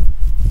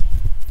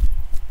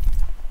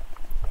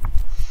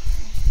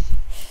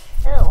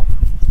 Ew.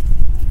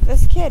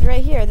 This kid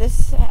right here,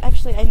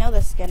 actually, I know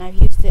this skin. I've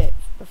used it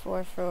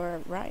before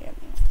for Ryan.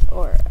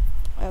 Or,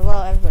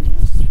 well, everybody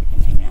knows his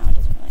freaking name now. It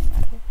doesn't really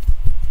matter.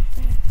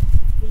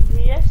 Did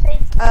you just say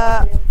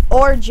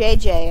or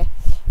JJ.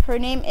 Her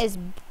name is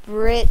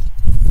Brit.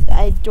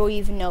 I don't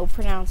even know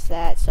pronounce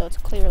that, so it's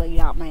clearly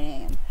not my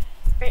name.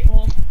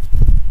 Brittany.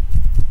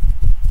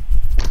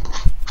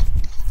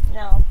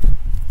 No.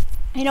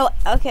 You know,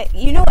 okay,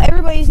 you know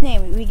everybody's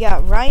name. We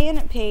got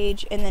Ryan,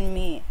 Paige, and then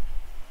me.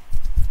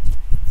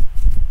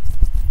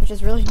 Which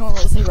is really normal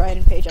to say Ryan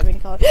and Paige. I've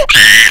been called.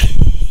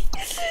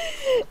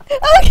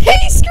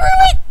 Okay, screw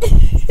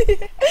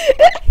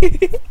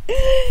it!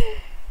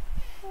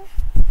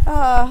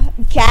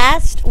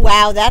 Gassed?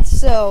 Wow, that's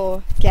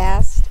so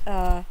gassed.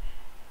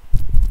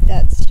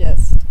 That's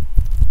just,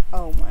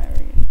 oh my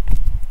god.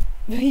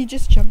 He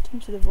just jumped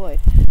into the void.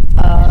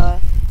 I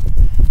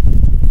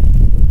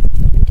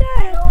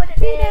know what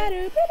it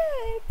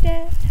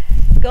is.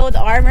 Gold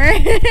armor.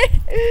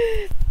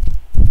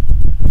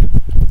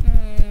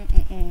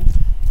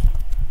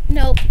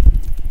 Nope.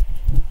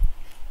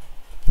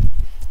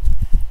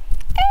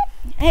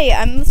 Hey,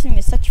 I'm listening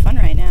to Such Fun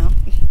right now.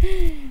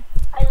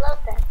 I love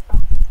that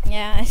song.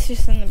 Yeah, it's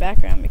just in the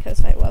background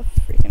because I love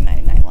freaking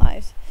 99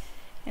 Lives.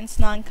 And it's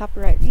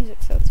non-copyright music,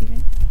 so it's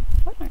even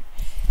funner.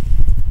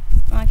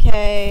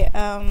 Okay,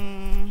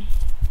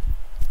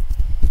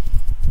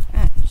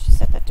 just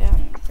set that down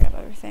and grab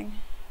everything.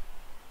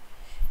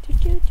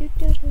 Never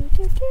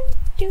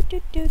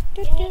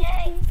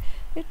mind.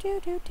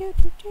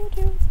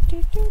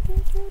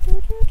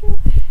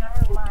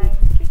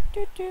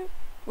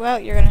 Well,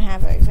 you're gonna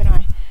have it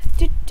anyway.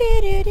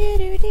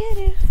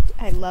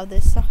 I love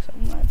this song so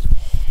much.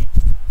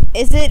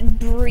 Is it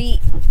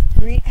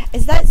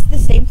is that the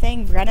same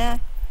thing, Brenna?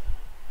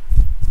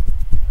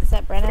 Is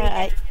that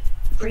Brenna?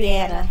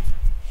 Brianna.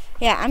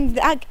 Yeah, I'm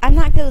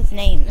not good with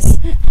names.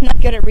 I'm not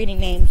good at reading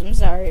names. I'm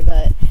sorry,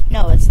 but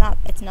no, it's not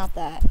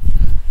that.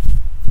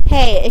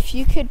 Hey, if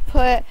you could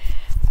put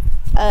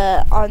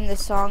on the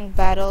song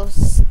Battle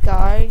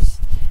Scars,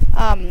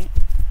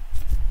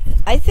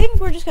 I think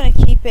we're just gonna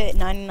keep it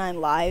 99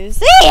 Lives.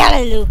 Hey,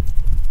 hallelujah!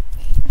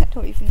 I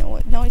don't even know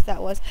what noise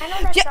that was. I know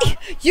that song.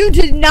 You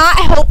did not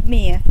help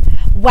me.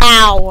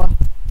 Wow.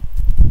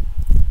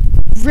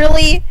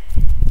 Really?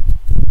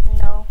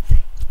 No.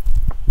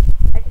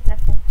 I did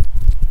nothing.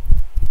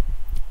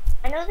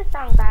 I know the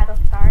song Battle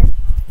Scars,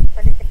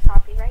 but is it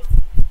copyright?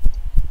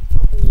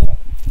 Probably it.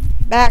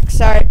 Back,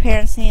 sorry,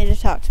 parents needed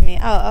to talk to me.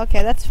 Oh,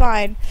 okay, that's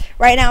fine.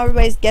 Right now,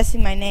 everybody's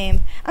guessing my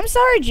name. I'm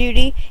sorry,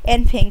 Judy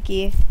and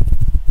Pinky.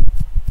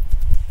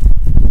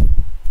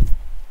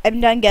 I'm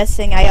done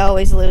guessing. I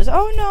always lose.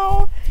 Oh,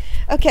 no.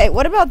 Okay,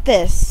 what about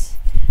this?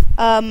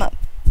 My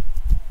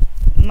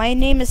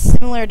name is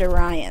similar to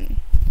Ryan.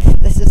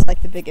 This is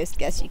like the biggest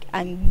guess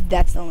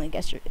that's the only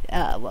guess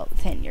well,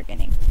 10 you're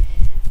getting.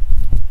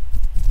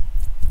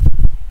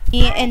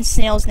 Me and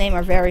Snail's name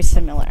are very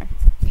similar.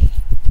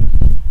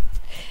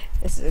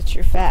 This is a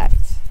true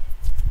fact.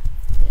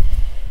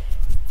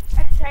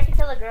 I tried to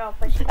kill a girl,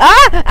 but she...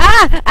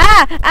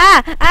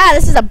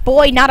 This is a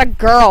boy, not a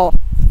girl.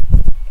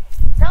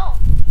 No,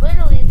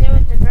 literally, there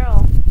was a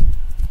girl.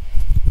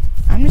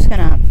 I'm just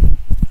gonna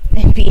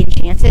be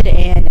enchanted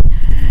and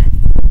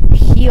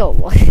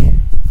heal.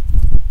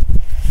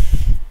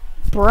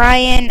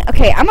 Brian.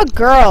 Okay, I'm a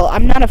girl.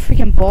 I'm not a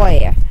freaking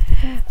boy.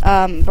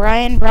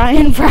 Brian,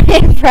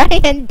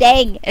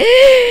 dang.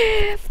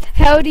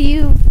 How do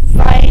you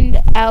find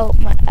out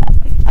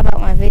about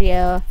my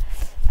video?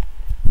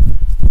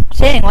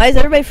 Dang, why is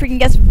everybody freaking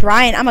guessing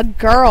Brian? I'm a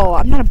girl.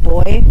 I'm not a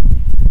boy.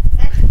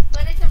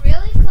 But it's a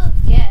really close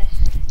guess.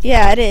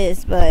 Yeah, it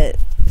is, but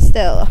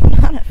still, I'm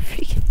not a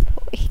freaking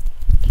boy.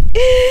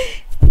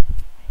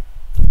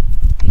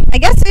 I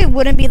guess it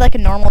wouldn't be like a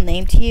normal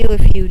name to you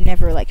if you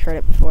never like heard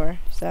it before,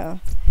 so.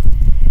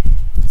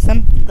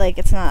 Like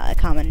it's not a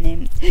common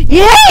name.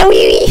 Yeah.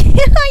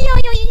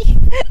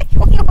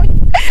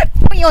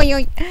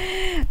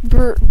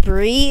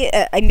 Bree.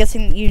 I'm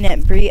guessing you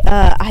meant Bree.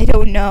 I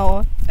don't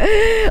know.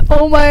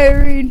 Oh my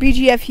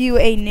BGFU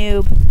a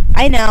noob.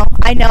 I know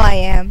I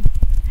am.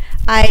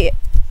 I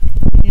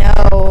know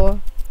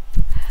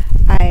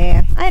I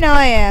am. I know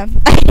I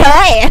am. I know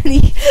I am.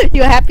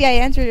 You happy I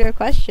answered your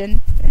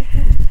question?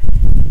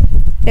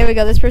 There we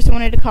go. This person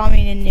wanted to call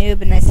me a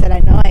noob, and I said I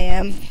know I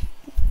am.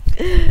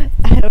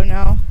 I don't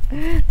know.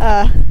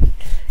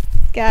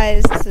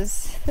 Guys, this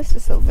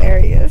is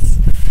hilarious.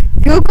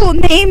 Google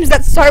names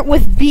that start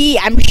with B.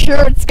 I'm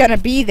sure it's gonna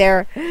be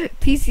there.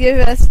 Please give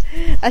us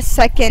a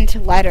second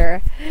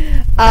letter.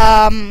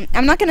 I'm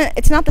not gonna.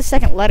 It's not the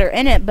second letter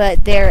in it,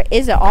 but there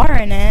is an R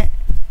in it.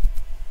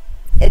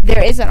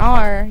 There is an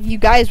R. You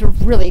guys were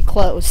really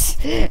close.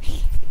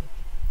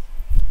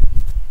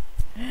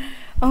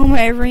 Oh my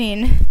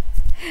Irene.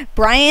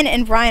 Brian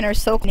and Brian are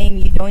so name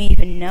you don't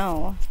even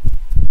know.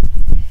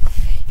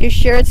 You're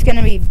sure it's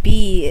gonna be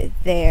B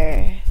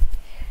there?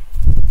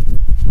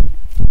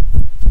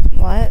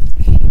 What?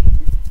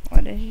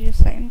 What did you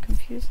just say? I'm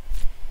confused.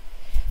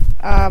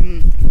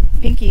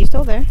 Pinky, you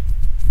still there?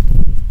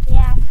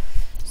 Yeah.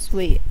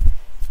 Sweet.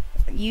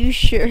 You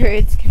sure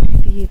it's gonna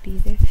be a B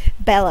there?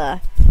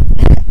 Bella.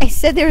 I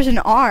said there's an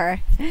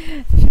R.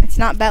 It's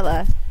not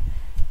Bella.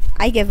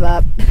 I give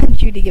up.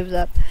 Judy gives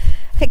up.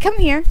 Okay, come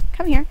here.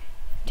 Come here.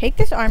 Take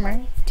this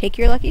armor. Take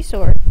your lucky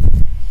sword.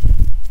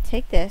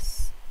 Take this.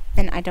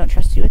 And I don't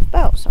trust you with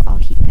bow, so I'll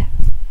keep that.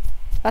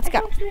 Let's go.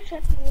 I don't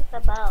trust you with the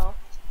bow.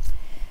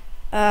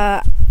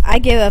 I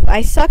give up.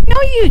 I suck. No,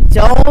 you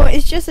don't.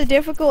 It's just a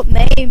difficult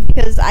name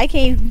because I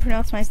can't even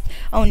pronounce my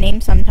own name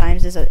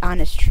sometimes, is an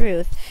honest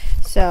truth.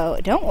 So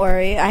don't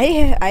worry.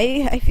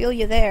 I feel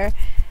you there.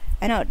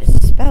 I know how to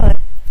spell it.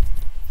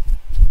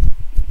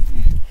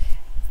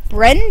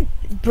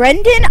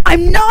 Brendan?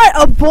 I'm not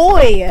a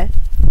boy.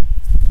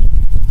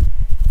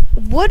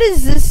 What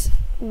is this?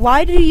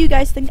 Why do you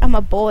guys think I'm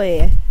a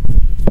boy?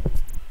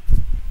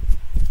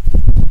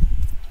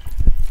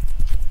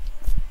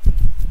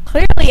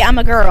 Clearly, I'm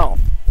a girl.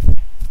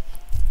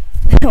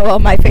 Well,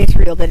 my face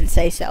reel didn't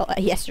say so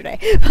yesterday,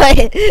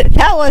 but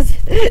that was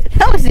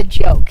a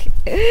joke.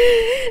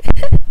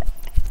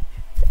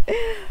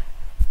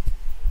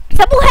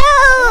 Double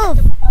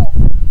health!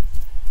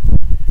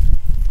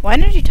 Why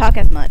don't you talk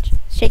as much?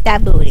 Shake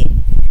that booty.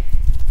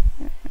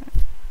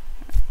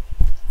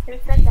 Who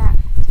said that?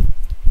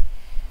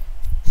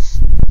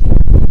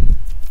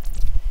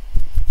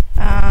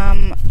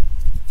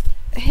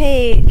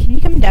 Hey, can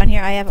you come down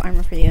here? I have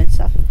armor for you and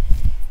stuff.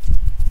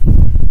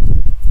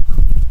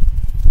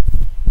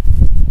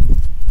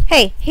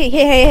 Hey.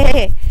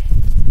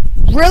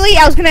 Really?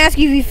 I was gonna ask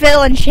you if you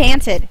feel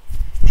enchanted.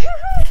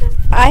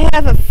 I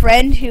have a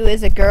friend who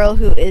is a girl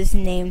who is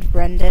named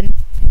Brendan.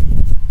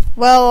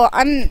 Well,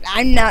 I'm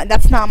not.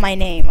 That's not my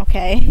name.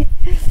 Okay.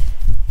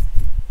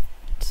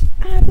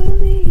 I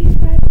believe.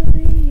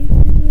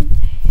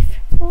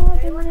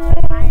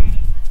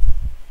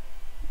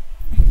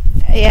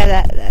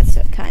 Yeah, that's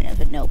a kind of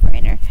a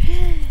no-brainer.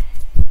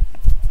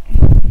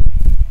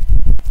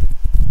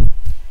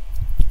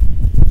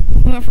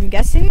 We went from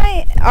guessing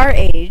our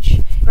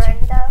age.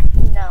 Brenda?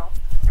 No,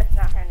 that's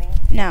not her name.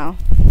 No.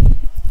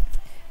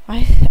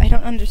 I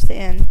don't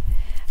understand.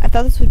 I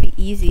thought this would be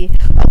easy.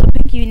 Although,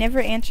 Pinky, you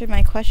never answered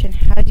my question.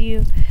 How did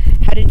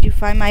you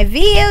find my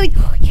video?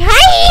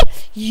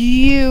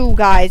 You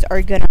guys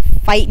are gonna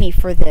fight me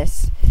for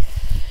this.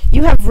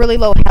 You have really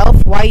low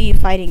health. Why are you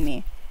fighting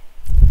me?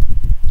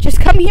 Just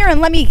come here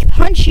and let me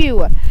punch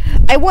you.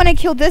 I want to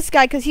kill this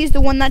guy because he's the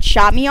one that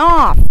shot me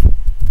off.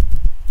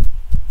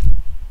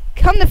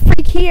 Come the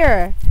freak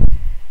here.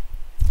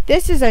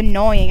 This is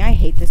annoying. I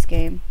hate this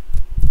game.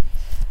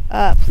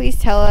 Please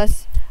tell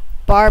us.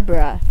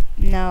 Barbara.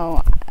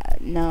 No,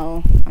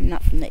 I'm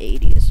not from the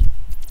 80s.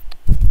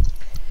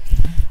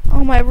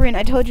 Oh my brain,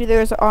 I told you there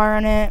was an R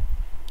on it.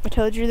 I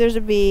told you there's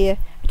a B. I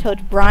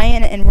told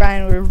Brian and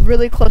Ryan were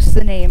really close to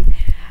the name.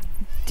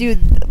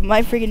 Dude,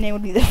 my freaking name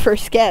would be the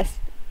first guess.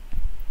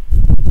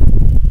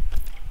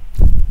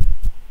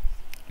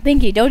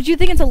 Pinky, don't you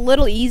think it's a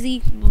little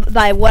easy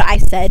by what I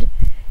said?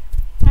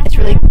 It's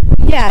really,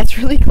 yeah, it's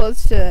really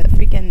close to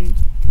freaking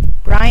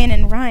Brian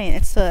and Ryan.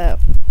 It's a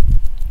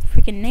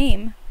freaking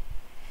name.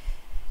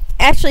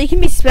 Actually, it can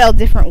be spelled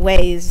different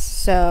ways,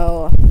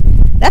 so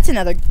that's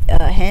another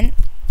hint.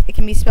 It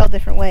can be spelled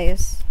different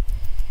ways.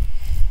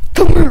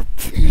 Come here,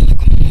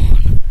 come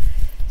on.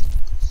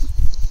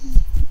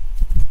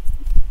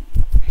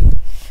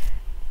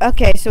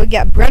 Okay, so we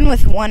got Bren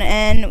with one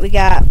N. We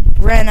got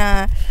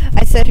Brenna.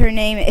 I said her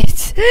name.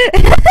 It's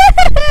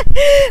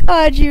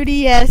oh, Judy.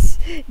 Yes,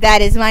 that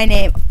is my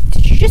name.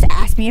 Did you just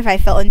ask me if I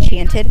felt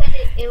enchanted?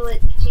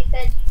 She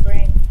said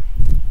Bren.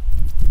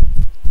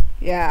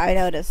 Yeah, I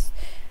noticed.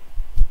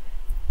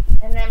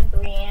 And then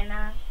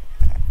Brianna.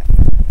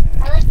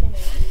 I like the name.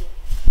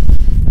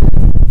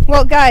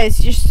 Well, guys,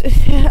 just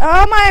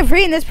oh my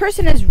brain, this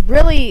person is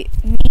really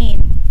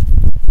mean.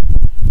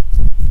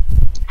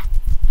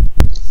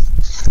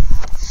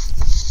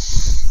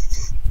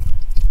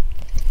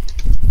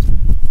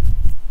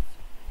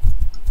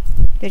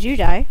 Did you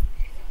die?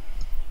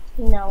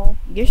 No.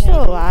 You're still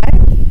maybe.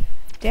 alive?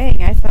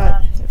 Dang, I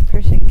thought the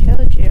person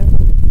killed you.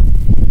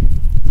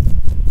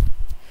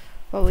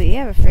 Well, we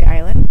have a free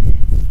island.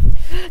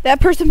 That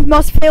person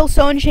must feel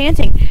so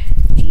enchanting.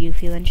 Do you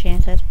feel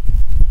enchanted?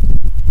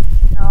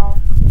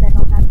 No, I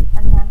don't have.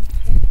 I'm not.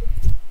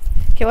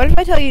 Okay, what if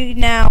I tell you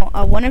now,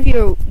 one of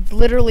you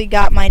literally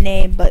got my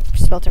name but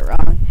spelt it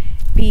wrong?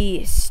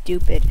 Be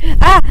stupid.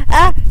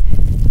 Ah!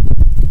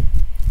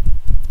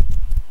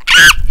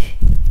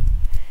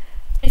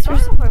 It's wrong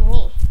for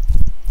me.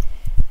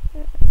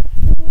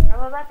 I'm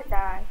about to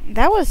die.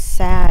 That was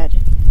sad.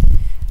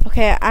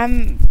 Okay,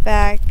 I'm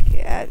back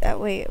at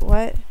wait,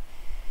 what?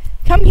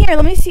 Come here,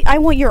 let me see. I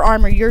want your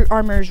armor. Your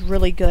armor is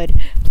really good.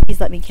 Please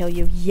let me kill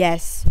you.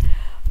 Yes.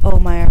 Oh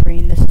my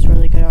Irene, this is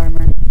really good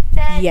armor.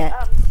 Said,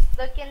 Yeah.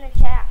 Look in the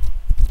chat.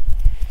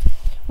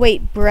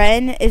 Wait,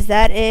 Bren, is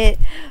that it?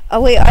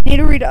 Oh wait, I need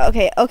to read.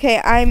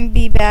 Okay, I'm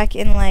be back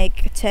in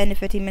like 10 to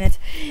 15 minutes.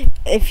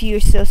 If you're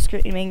still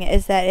screaming,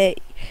 is that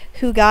it?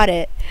 Who got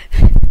it?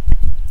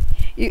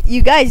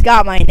 You guys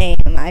got my name.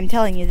 I'm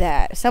telling you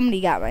that. Somebody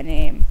got my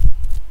name.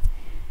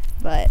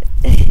 But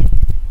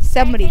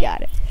somebody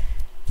got it.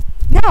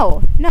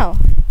 No.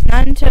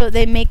 Not until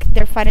they make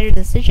their final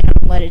decision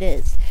on what it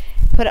is.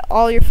 Put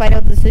all your final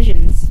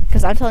decisions.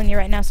 Because I'm telling you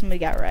right now, somebody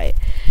got it right.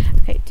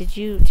 Okay, did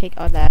you take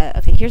all that?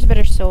 Okay, here's a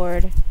better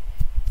sword.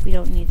 We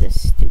don't need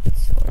this stupid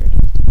sword.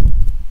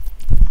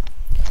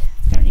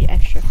 We don't need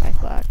extra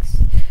 5 blocks.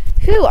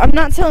 Who? I'm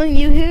not telling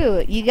you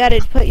who. You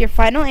gotta put your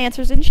final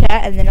answers in chat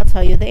and then I'll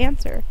tell you the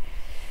answer.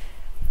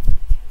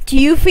 Do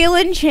you feel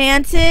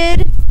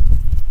enchanted?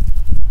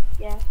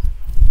 Yeah.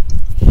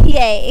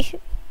 Yay.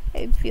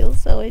 I feel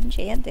so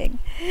enchanting.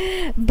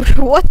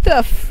 What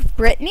the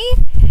Brittany?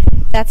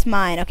 That's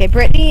mine. Okay,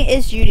 Brittany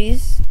is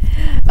Judy's.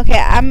 Okay,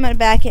 I'm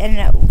back in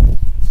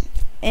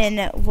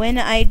when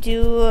I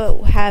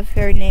do have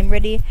her name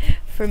ready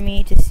for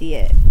me to see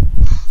it.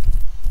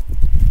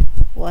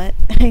 What?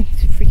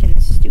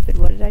 Freaking stupid.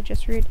 What did I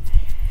just read?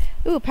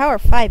 Ooh, power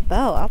 5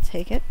 bow. I'll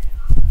take it.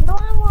 No,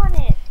 I want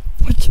it.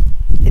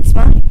 It's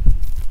mine.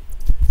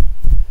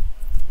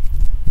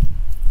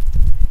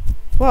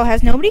 Whoa,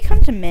 has nobody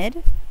come to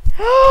mid?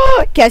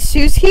 Guess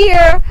who's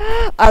here?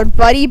 Our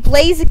buddy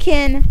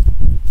Blaziken.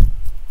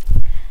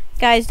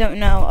 Guys don't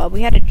know,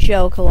 we had a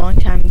joke a long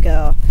time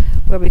ago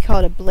where we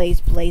called it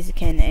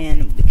Blaziken,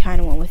 and we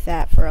kind of went with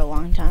that for a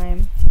long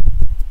time.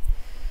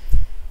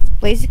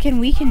 Blaziken,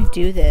 we can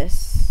do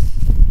this.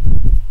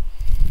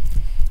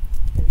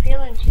 I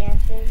feel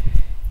enchanted.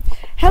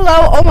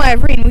 Hello, oh my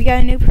Irene, we got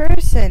a new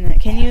person.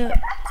 Can you...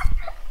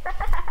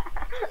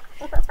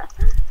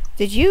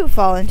 Did you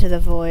fall into the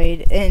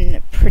void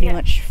and pretty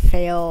much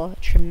fail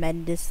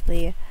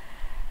tremendously?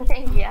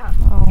 Yeah.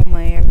 Oh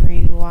my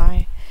Irene,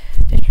 why?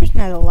 This person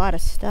has a lot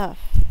of stuff.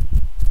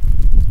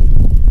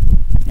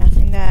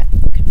 Nothing that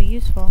could be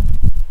useful.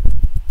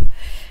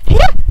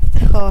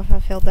 Oh, if I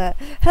failed that.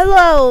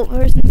 Hello!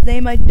 Person's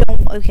name I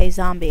don't... Okay,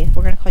 Zombie.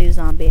 We're gonna call you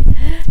Zombie.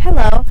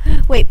 Hello.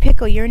 Wait,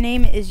 Pickle, your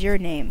name is your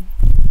name.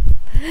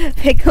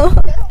 Pickle?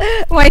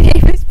 My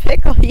name is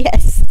Pickle,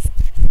 yes.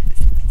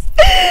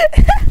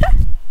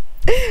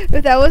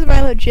 If that was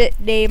my legit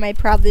name, I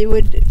probably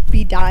would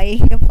be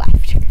dying of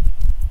laughter.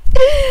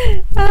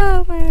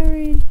 Oh, my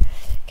Irene.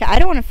 Okay, I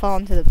don't want to fall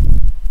into the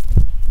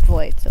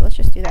void, so let's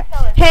just do that.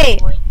 Hey,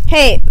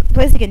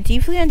 Blaziken, do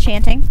you feel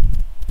enchanting?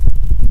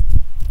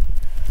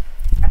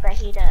 I bet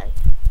he does.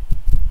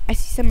 I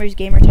see somebody's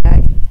gamer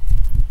tag.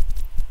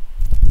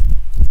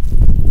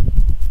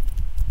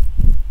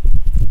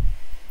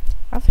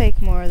 I'll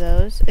take more of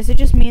those. Is it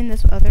just me and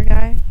this other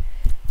guy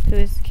who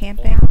is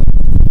camping? Yeah.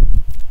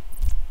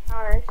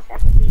 Power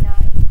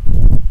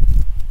 79.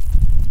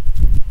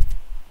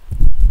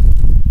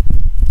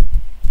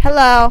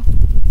 Hello.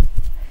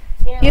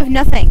 Yeah. You have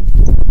nothing.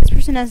 This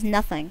person has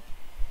nothing.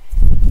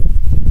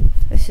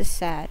 This is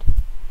sad.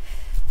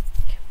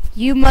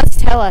 You must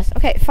tell us.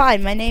 Okay,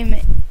 fine. My name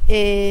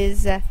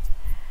is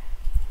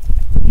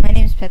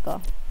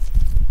Pickle.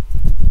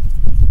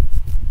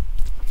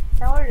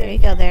 There you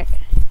go. There.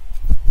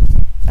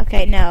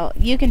 Okay, no,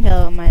 you can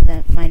tell my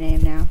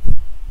name now.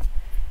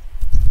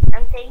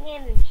 I'm taking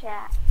it in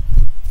chat.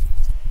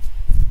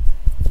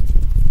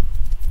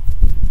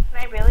 Can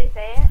I really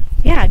say it?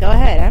 Yeah, go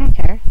ahead. I don't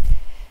care.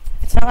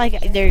 It's not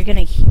like they're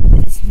gonna.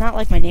 It's not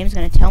like my name's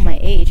gonna tell my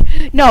age.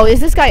 No, is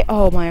this guy?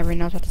 Oh my! I already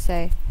know what to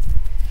say.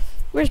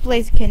 Where's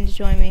Blaziken to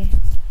join me?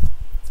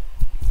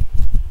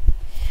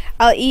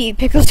 I'll eat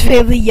Pickle's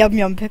family. Yum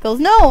yum pickles.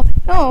 No,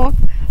 no,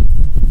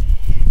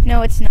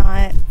 no. It's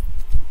not.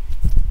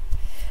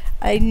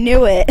 I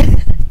knew it.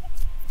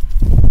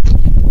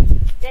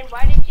 Then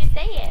why did you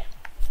say it?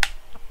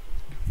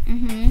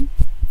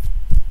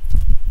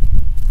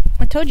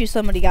 I told you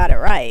somebody got it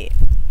right.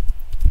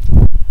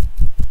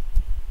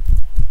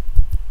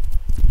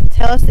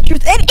 Tell us the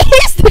truth. It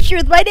is the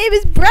truth. My name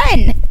is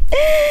Bren.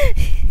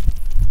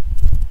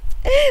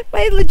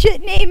 My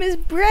legit name is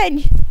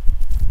Bren.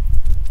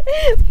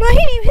 My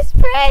name is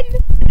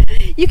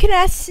Bren. You can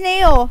ask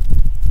Snail.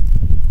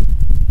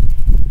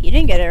 You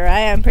didn't get it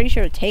right. I'm pretty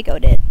sure Takeo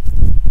did.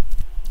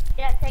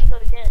 Yeah, Takeo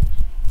did.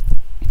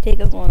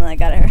 Takeo's the one that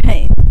got it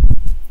right.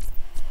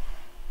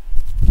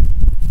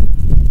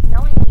 No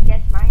one can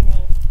guess my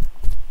name.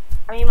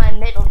 I mean, my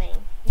middle name.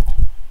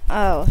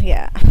 Oh,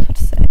 yeah. What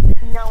to say?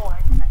 No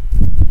one.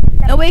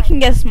 Except Nobody my- can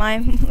guess my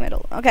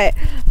middle. Okay.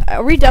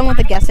 Are we done with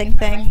the guessing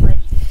thing? Language.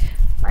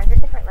 Mine's a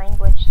different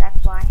language,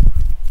 that's why.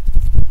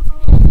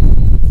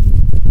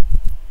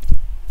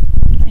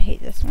 I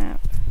hate this map.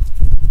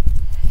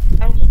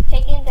 I'm just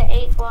taking the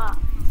 8 blocks.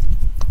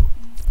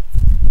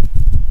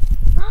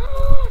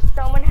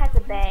 Someone has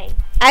a bay.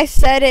 I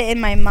said it in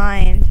my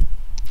mind.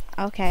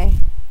 Okay.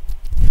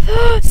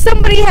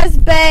 Somebody has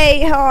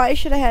Bay. Oh, I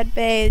should have had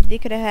Bay. They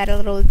could have had a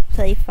little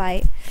play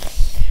fight.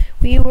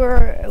 We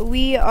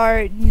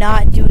are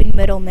not doing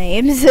middle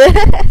names.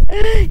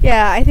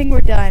 Yeah, I think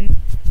we're done.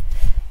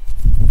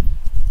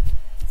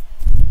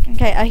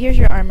 Okay, here's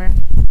your armor.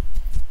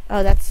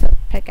 Oh, that's a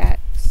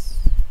pickaxe.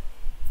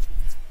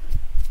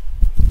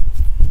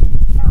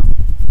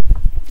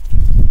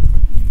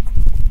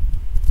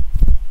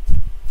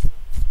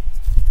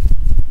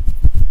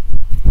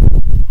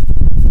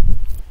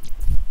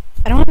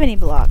 I don't have any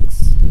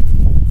blocks.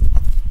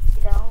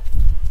 You don't?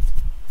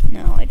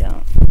 No, I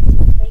don't.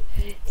 Take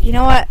these. You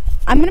know what?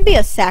 I'm gonna be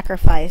a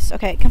sacrifice.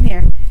 Okay, come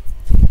here.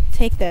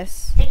 Take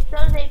this. Take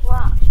those 8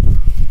 blocks.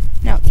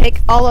 No, take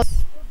all of.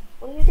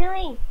 What are you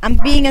doing? I'm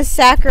being a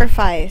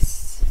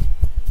sacrifice.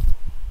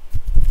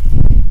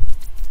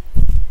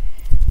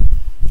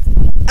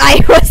 I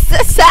was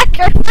the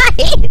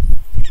sacrifice.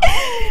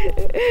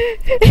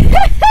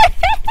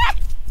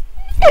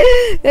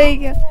 There you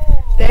go.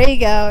 There you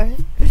go.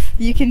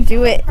 You can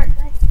do it.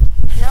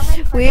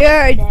 We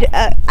are.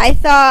 I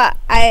thought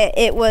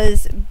it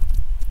was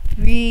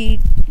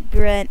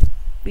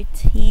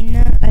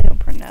Bettina. I don't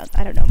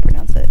know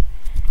pronounce it.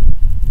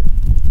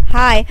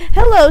 Hi,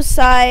 hello,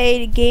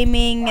 Side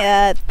Gaming.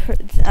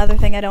 Other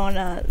thing I don't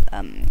wanna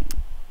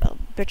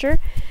butcher.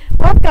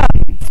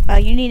 Welcome.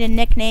 You need a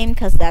nickname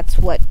because that's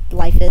what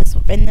life is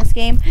in this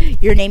game.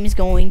 Your name is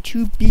going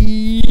to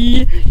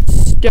be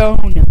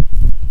Stone.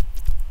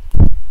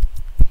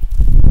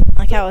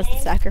 Like how it was the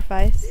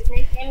sacrifice. Whose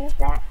nickname is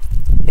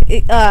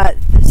that?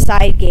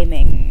 Side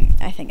Gaming,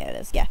 I think it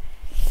is. Yeah.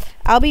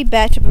 I'll be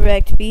back to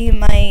correct.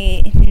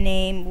 My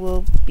name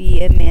will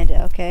be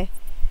Amanda. Okay.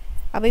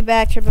 I'll be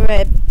back to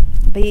correct.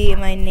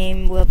 My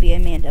name will be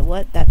Amanda.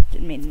 What? That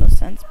made no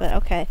sense. But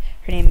okay.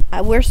 Her name.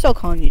 We're still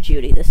calling you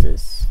Judy. This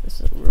is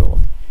a rule.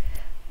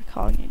 We're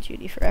calling you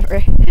Judy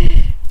forever.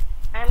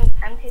 I'm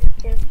too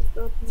scared to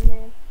go to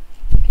the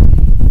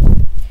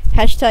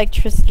Hashtag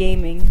Twist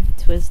Gaming.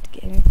 Twist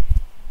Gaming.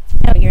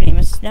 No, your name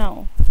is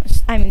Snow.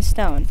 I mean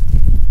Stone.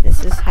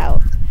 This is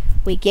how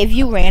we give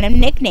you random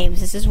nicknames.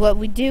 This is what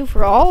we do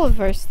for all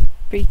of our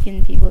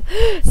freaking people.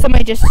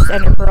 Somebody just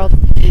entered world.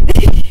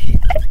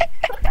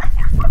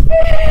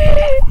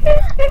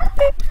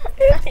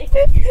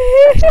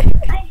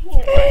 I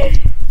hate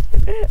it.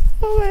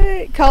 Oh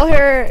wait, call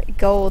her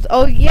Gold.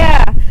 Oh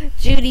yeah,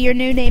 Judy, your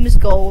new name is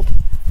Gold.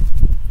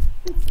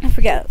 I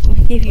forgot we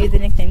gave you the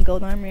nickname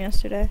Gold Armor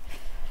yesterday.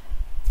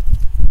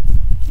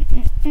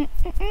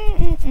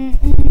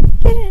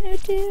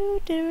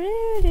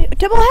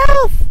 Double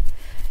health.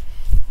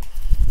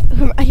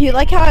 You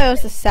like how I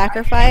was a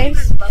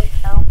sacrifice?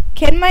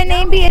 Can my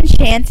name be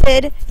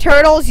enchanted?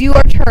 Turtles, you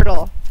are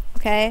turtle.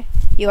 Okay,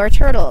 you are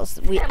turtles.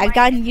 I've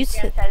gotten used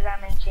to. Says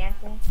I'm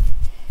enchanting.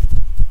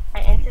 My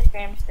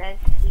Instagram says,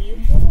 "Do you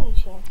feel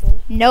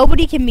enchanted?"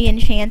 Nobody can be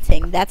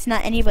enchanting. That's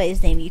not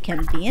anybody's name. You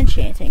can be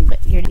enchanting, but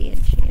you're the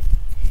enchanted.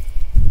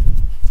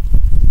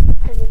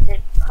 Because it's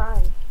a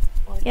pun.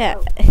 or Yeah,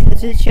 joke.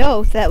 it's a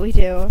joke that we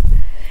do.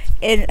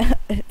 And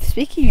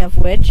speaking of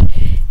which,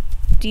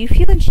 do you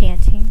feel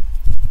enchanting?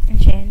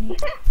 Enchanting?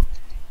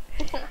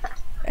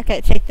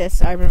 Okay, take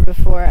this armor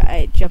before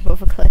I jump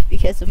off a cliff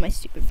because of my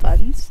stupid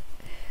puns.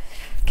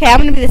 Okay, I'm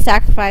gonna be the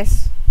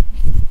sacrifice.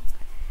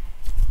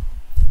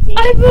 Do you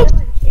I feel will-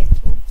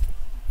 enchanted?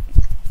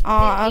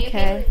 Aw, Do you feel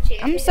okay.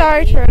 enchanted I'm or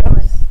sorry, do you feel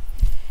turtles.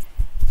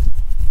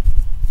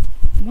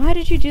 Why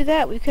did you do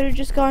that? We could have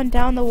just gone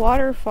down the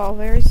waterfall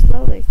very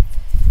slowly.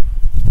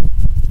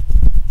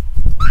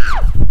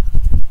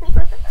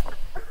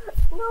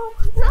 No,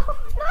 no, no,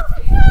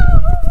 no.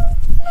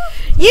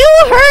 You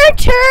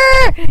hurt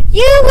her!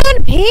 You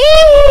went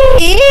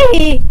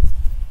pee!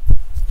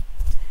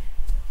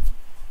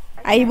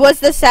 I was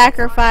the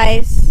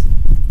sacrifice.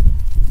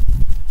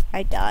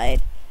 I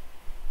died.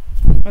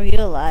 Are you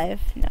alive?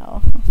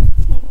 No.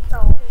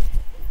 No.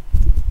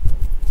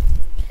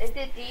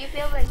 Do you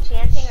feel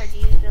enchanting or do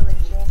you feel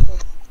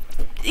enchanted?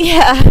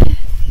 Yeah.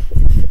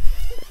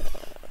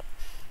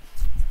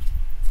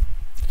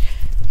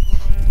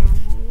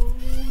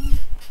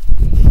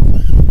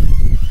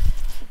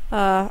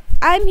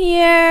 I'm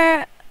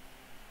here.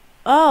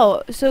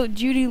 Oh, so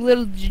Judy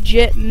Little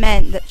legit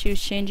meant that she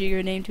was changing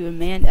your name to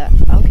Amanda.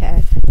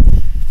 Okay.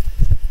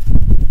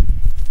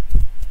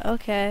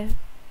 Okay.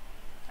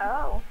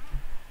 Oh.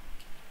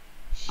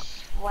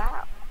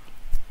 Wow.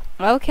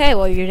 Okay,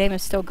 well your name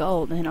is still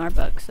Gold in our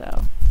book,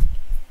 so.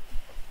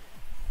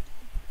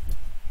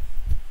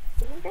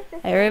 just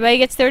a Everybody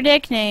gets their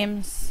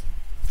nicknames.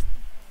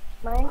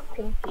 Mine's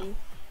Pinky.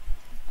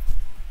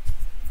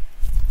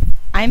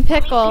 I'm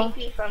Pickle.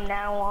 Pinky from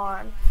now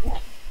on.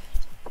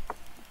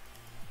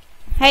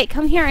 Hey,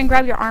 come here and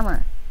grab your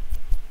armor.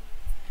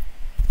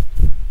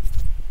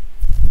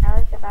 I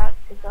was about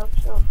to go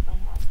kill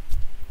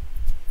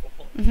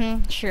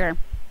someone. Sure.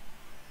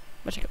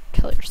 But you go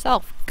kill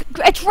yourself.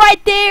 It's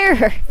right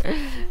there!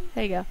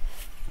 There you go.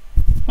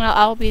 Well,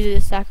 I'll be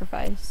the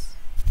sacrifice.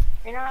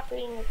 You're not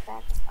being the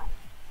sacrifice.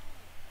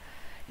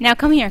 Now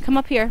come here, come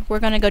up here. We're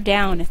gonna go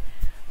down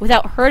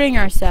without hurting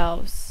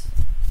ourselves.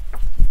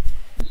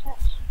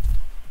 Shush.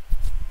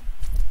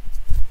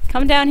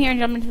 Come down here and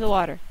jump into the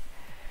water.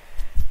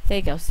 There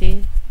you go,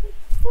 see?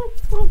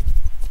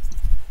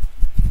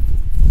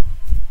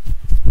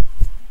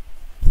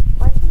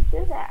 Why'd you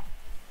do that?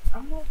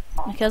 I'm gonna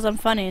fall. Because I'm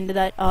funny and did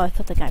that. Oh, I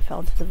thought the guy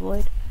fell into the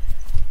void.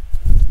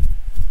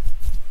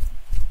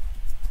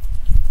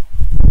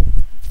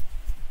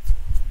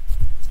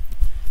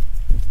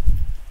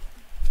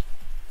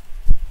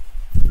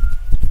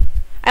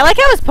 I like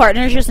how his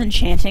partner is just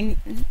enchanting.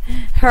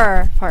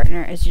 Her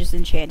partner is just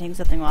enchanting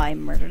something while I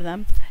murder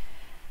them.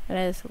 That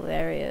is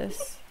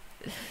hilarious.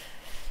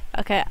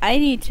 Okay, I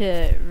need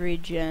to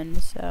regen,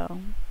 so.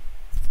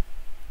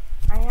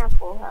 I have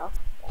full health.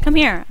 Come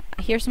here.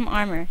 Here's some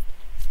armor.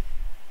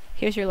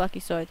 Here's your lucky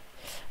sword.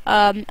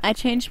 I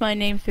changed my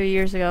name 3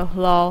 years ago.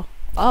 Lol.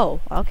 Oh,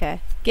 okay.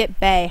 Get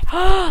Bay.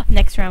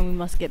 Next round we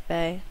must get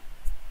Bay.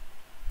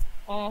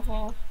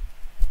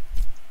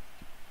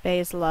 Bay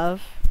is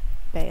love.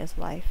 Bay is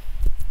life.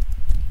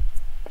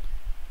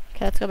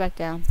 Okay, let's go back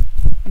down.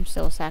 I'm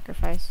still a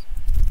sacrifice.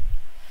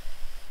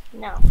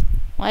 No.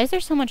 Why is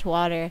there so much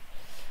water?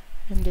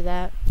 I can do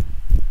that.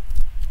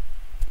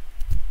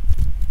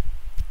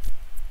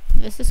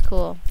 This is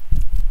cool.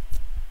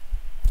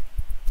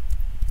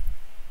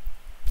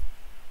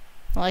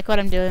 I like what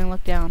I'm doing.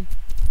 Look down.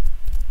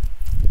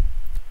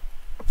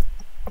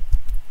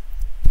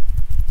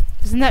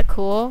 Isn't that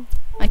cool?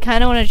 I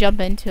kind of want to jump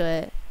into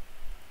it.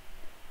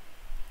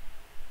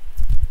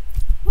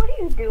 What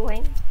are you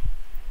doing?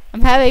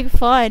 I'm having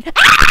fun.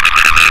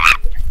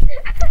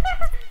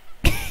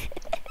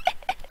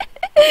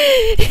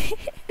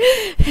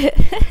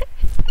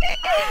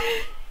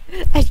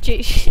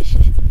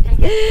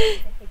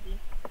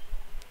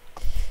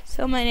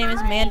 So my name is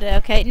Amanda,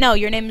 okay? No,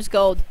 your name is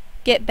Gold.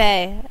 Get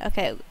Bay.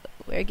 Okay,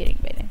 we're getting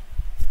Bay.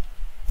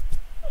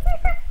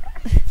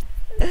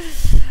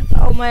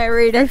 Oh my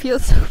read, I feel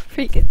so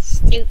freaking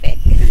stupid.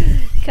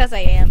 Because I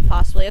am,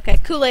 possibly. Okay,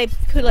 Kool-Aid.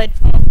 Kool-Aid.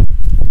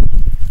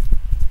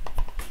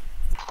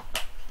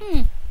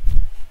 You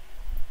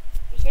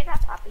hear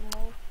that popping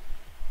noise?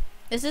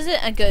 This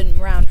isn't a good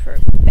round for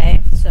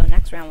Bay, so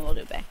next round we'll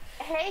do Bay.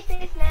 Hey,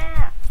 say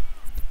snap!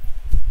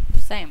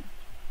 Same.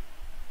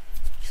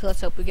 So let's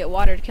hope we get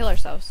water to kill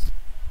ourselves.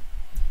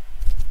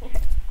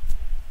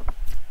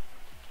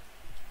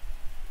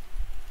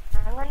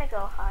 I'm gonna go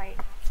hide.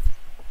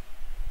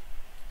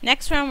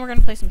 Next round we're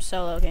gonna play some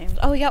solo games.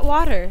 Oh, we got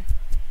water.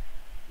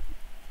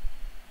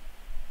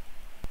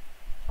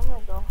 I'm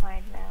gonna go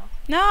hide now.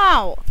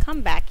 No!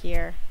 Come back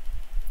here.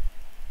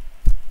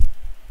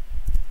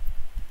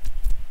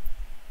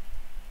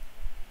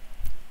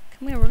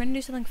 Come here, we're gonna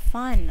do something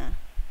fun.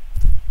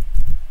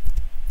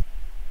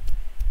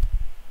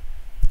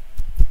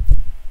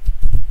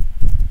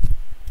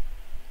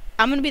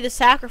 I'm gonna be the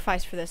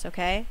sacrifice for this,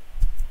 okay?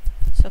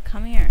 So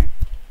come here.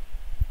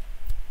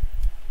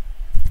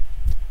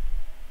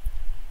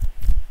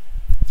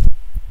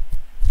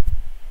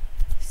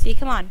 See,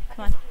 come on,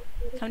 come on.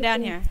 Come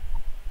down here.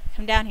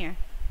 Come down here.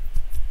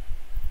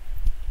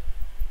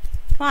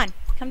 Come on,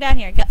 come down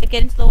here. Get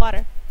into the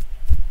water.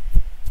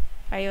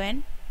 Are you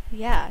in?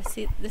 Yeah,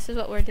 see, this is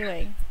what we're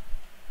doing.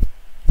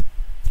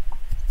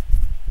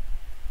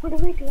 What are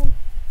we doing?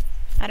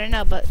 I don't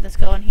know, but let's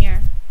go in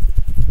here.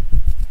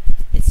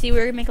 And see,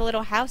 we're gonna make a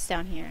little house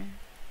down here.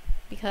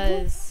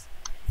 Because,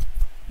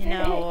 you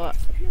know,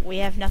 we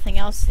have nothing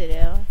else to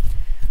do.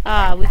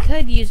 We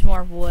could use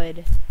more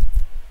wood.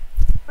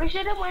 We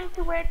should have went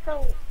to where it's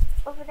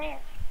over there.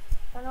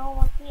 So no one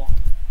will see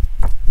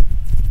it.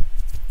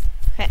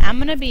 Okay, I'm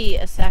gonna be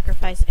a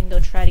sacrifice and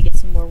go try to get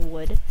some more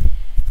wood.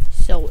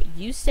 So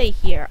you stay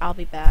here, I'll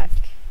be back.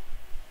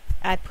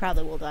 I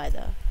probably will die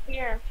though.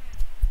 Here.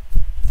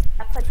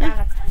 I put down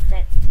a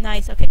carpet.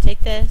 Nice, okay,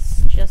 take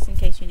this, just in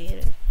case you need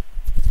it.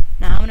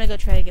 Now I'm gonna go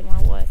try to get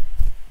more wood.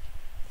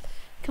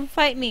 Come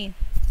fight me.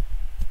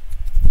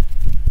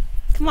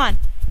 Come on.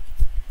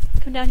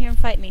 Come down here and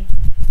fight me.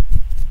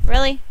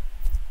 Really?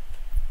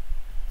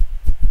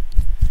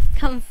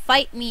 Come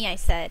fight me, I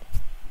said.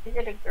 Is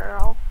it a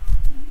girl?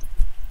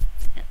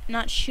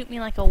 Not shoot me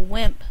like a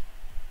wimp.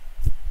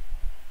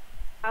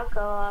 I'll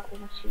go up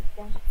and shoot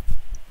them.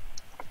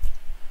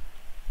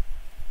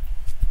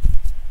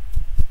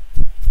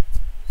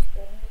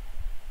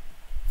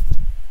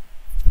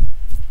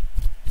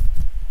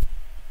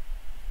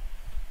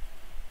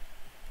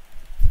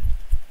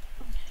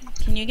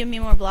 Can you give me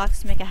more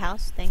blocks to make a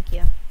house? Thank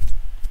you.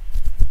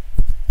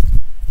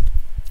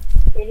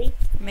 Did he?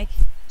 Make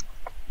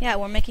Yeah,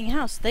 we're making a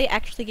house. They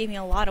actually gave me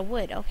a lot of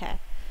wood. Okay.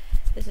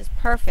 This is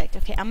perfect.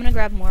 Okay, I'm gonna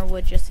grab more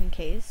wood just in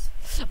case.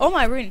 Oh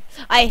my rune.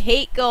 I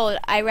hate gold.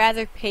 I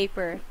rather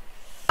paper.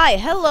 Hi,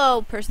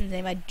 hello, person's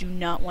name I do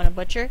not want to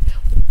butcher.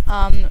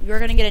 You're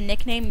gonna get a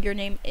nickname. Your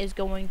name is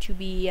going to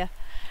be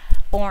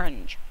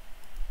Orange.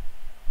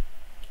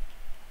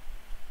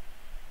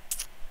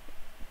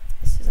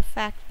 This is a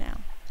fact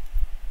now.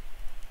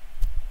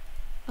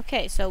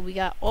 Okay, so we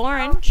got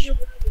Orange.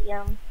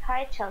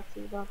 Hi,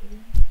 Chelsea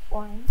William.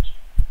 Orange.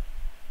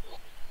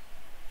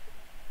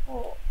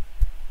 Oh,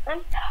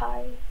 I'm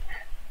tired.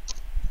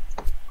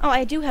 Oh,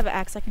 I do have an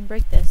axe. I can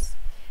break this.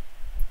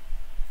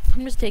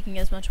 I'm just taking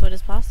as much wood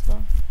as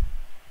possible.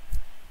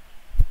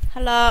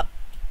 Hello.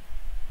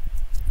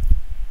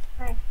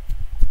 Hi.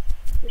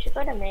 We should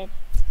go to mid.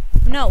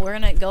 No, we're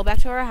gonna go back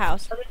to our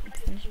house.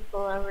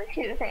 People over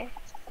here.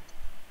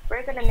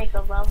 We're gonna make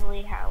a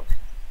lovely house.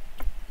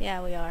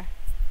 Yeah, we are.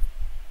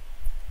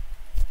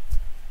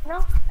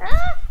 No.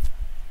 Ah!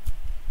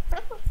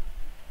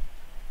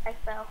 I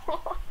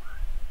fell.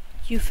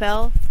 You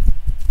fell?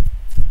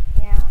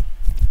 Yeah.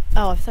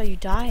 Oh, I thought you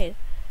died.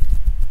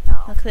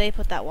 No. Look, they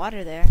put that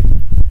water there.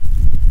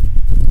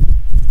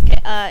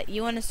 Okay,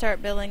 you want to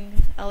start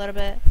building a little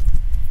bit?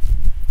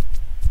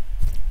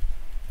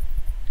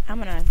 I'm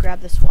gonna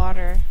grab this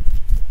water.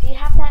 Do you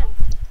have that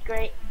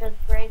the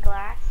gray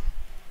glass?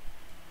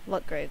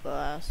 What gray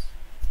glass?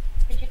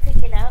 Did you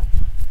pick it up?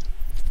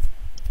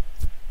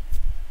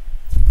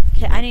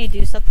 Okay, I need to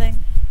do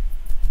something.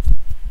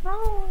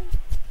 No.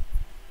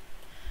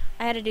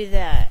 I had to do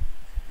that.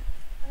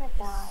 I'm gonna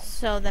die.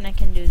 So then I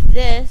can do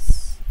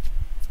this.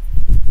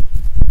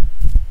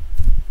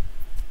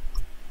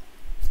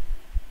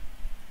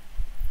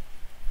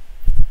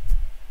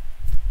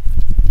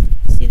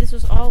 See, this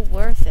was all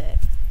worth it.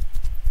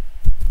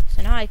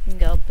 So now I can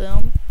go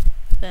boom,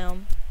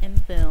 boom,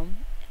 and boom,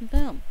 and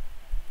boom.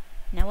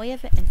 Now we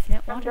have an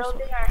infinite I'm water source.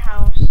 building our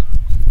house.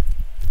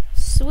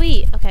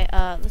 Sweet. Okay,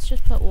 let's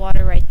just put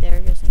water right there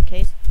just in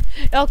case.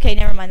 Okay,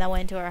 never mind. That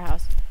went into our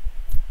house.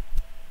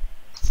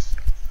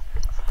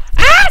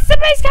 Ah!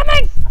 Somebody's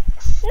coming!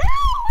 No!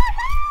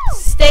 What?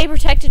 Stay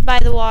protected by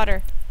the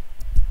water.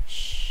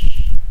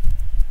 Shh.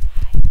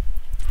 Hi.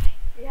 Hi.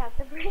 You have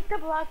to break the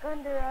block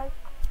under us.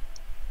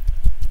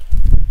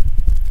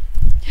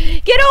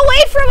 Get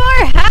away from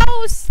our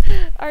house!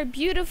 Our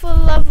beautiful,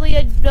 lovely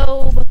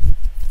adobe.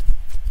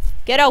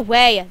 Get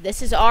away.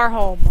 This is our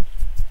home.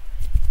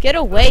 Get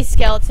away,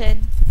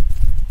 skeleton.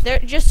 They're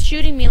just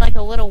shooting me like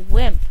a little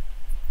wimp.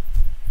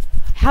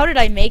 How did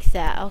I make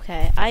that?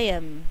 Okay, I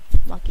am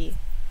lucky.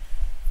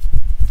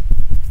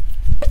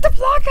 Put the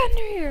block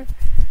under here.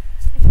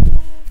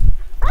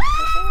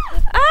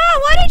 Ah,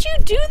 why did you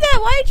do that?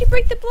 Why did you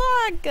break the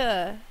block?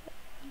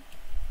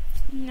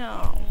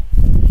 No.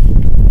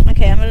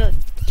 Okay, I'm gonna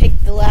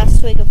take the last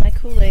swig of my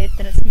Kool-Aid,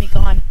 then it's gonna be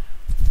gone.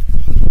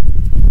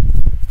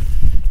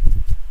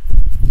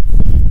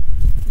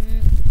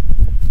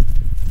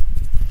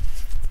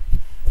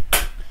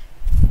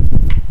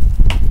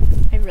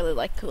 I really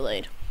like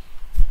Kool-Aid.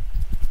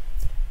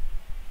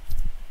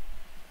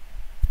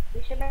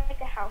 We should make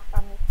a house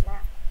on this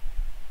map.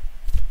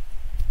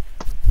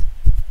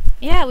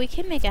 Yeah, we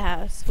can make a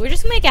house. We're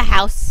just gonna make a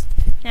house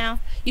now.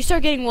 You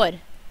start getting wood.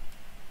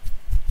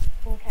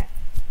 Okay.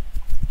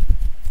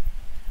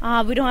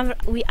 We don't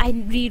have. I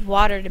need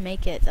water to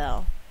make it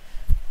though.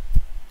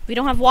 We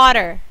don't have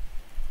water.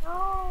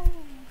 No.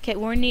 Okay,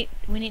 we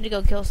need to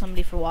go kill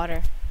somebody for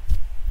water.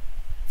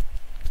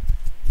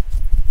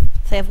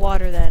 If they have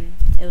water, then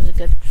it was a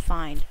good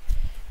find.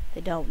 If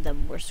they don't,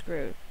 then we're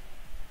screwed.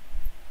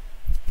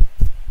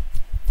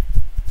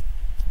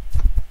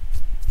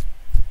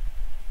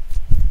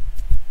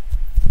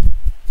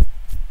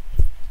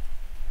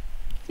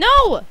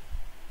 No!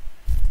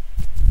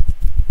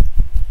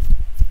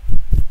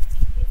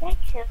 You get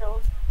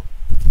killed.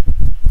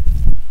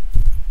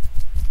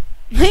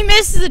 I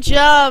missed the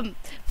jump!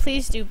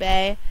 Please do,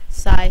 Bay.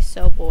 Sigh,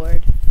 so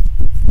bored.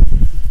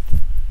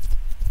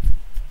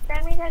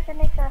 That means I can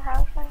make a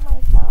house on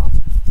myself.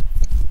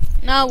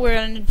 No, we're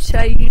gonna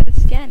try to do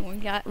this again.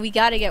 We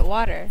gotta get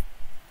water.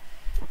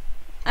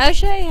 I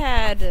wish I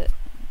had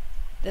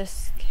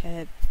this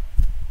kid.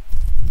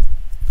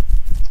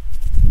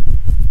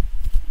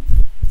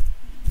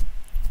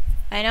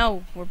 I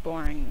know we're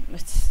boring.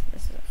 This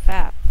is a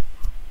fact.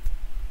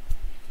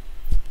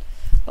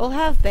 We'll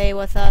have Bay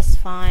with us,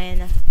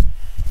 fine.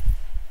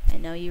 I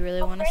know you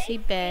really want to see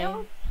Bay.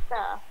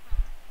 Stuff.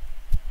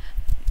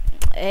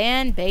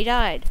 And Bay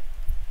died.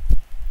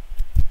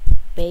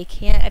 Bay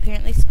can't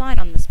apparently spawn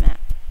on this map.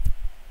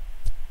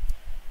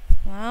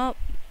 Well.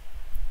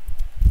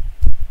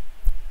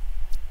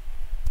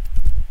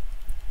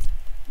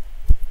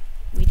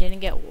 We didn't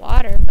get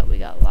water, but we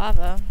got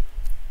lava.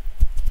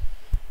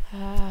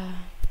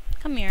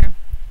 Come here.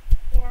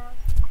 Yeah.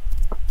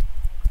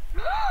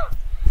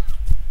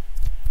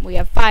 We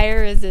have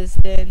fire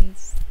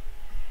resistance.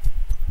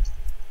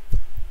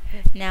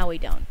 Now we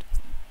don't.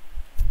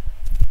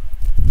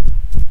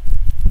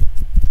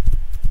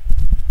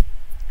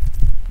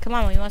 Come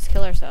on, we must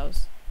kill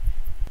ourselves.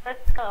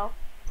 Let's go.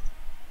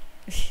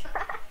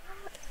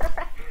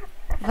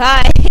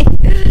 Bye.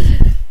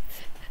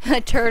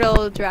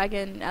 Turtle,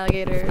 dragon,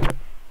 alligator.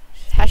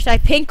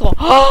 Hashtag Pinkle.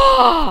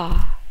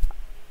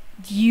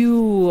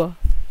 You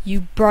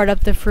brought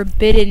up the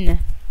forbidden.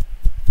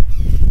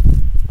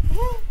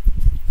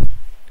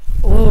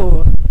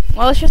 Ooh.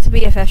 Well, it's just a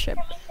BFS ship.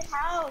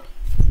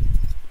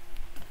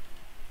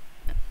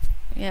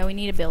 Yeah, we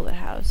need to build a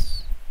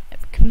house.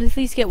 Can we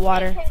please get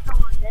water? We can go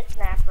on this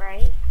map,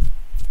 right?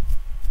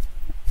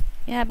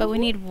 Yeah, but we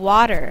need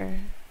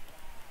water.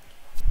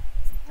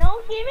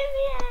 No, give me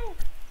the egg.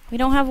 We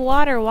don't have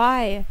water.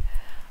 Why?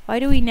 Why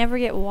do we never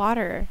get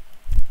water?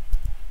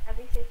 At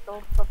least I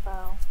stole the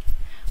bow.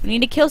 We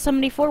need to kill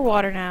somebody for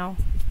water now.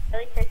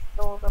 At least I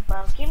stole the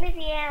bow. Give me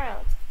the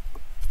arrows.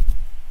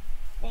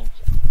 Thank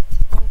you.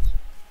 Thank you.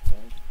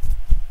 Thank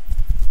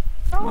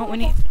you. No, Well, we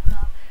need.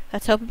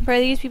 Let's hope and pray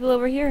these people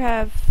over here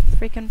have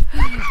freaking.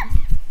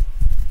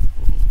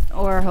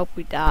 Or hope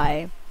we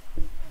die.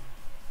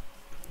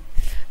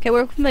 Okay,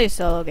 we're gonna play a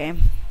solo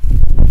game.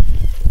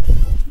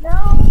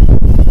 No.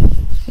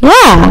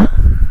 Yeah.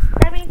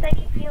 That means I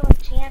can feel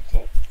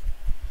enchanted.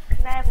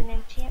 Because I have an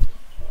enchantment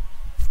kit.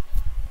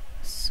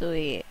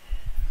 Sweet.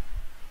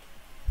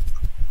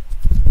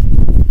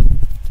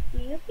 Do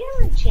you feel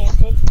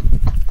enchanted?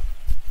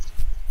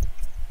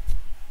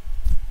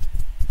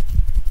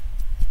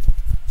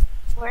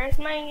 Where's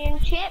my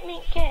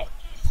enchantment kit?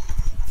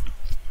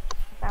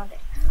 I found it.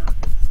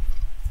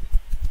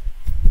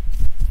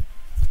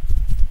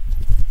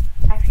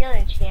 I feel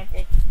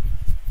enchanted.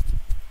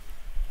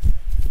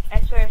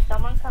 I swear if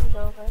someone comes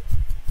over.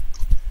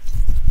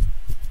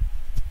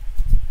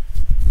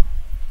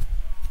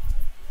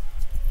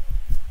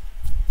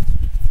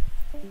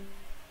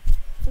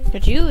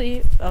 Did you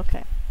leave?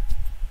 Okay.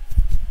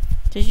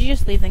 Did you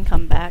just leave and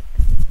come back?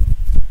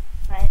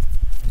 What?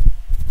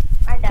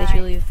 I died. Did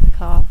you leave the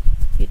call?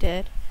 You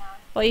did?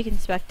 Well, you can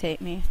spectate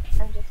me.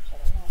 I'm just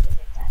kidding. I did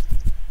that.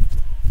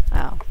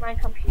 Oh. My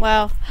computer.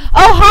 Well.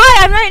 Oh,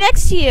 hi! I'm right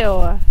next to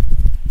you!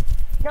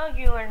 No,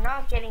 you are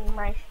not getting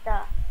my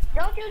stuff.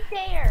 Don't you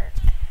dare!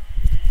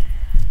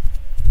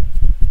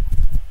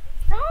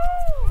 No!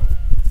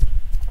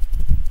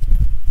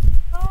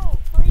 No,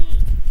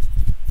 please.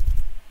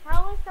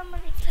 How is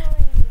somebody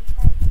killing me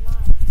inside the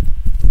mine?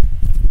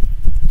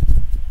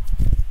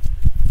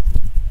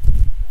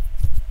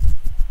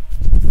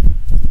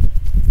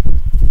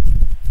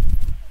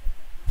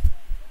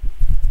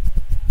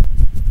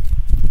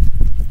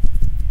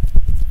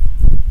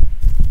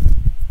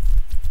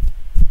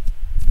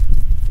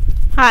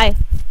 Hi. You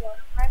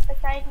right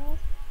beside me?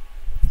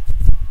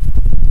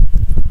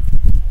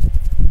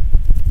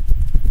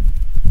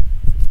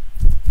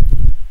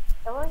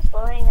 Someone's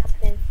blowing up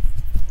his...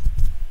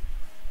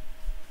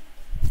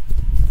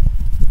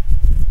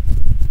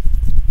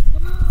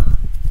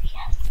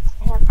 Yes,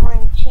 I have more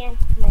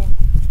enchantment.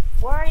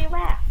 Where are you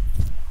at?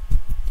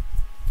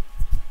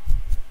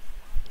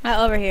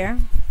 Over here.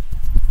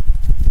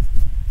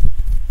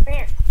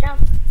 There,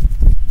 jump.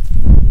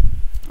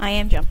 I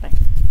am jumping.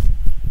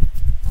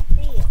 I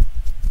see you.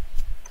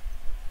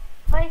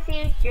 Oh, I see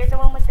you. You're the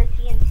one with the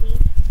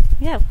TNT.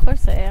 Yeah, of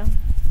course I am.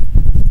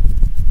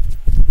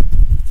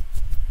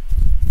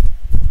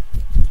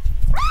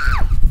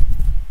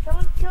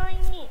 Someone's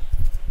killing me.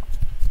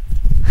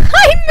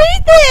 I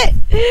made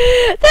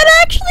it! That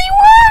actually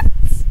worked!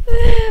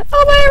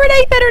 Oh my Irene,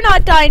 I better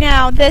not die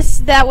now.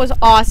 That was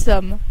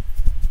awesome.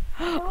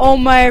 Oh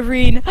my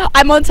Irene,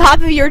 I'm on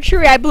top of your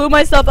tree. I blew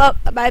myself up.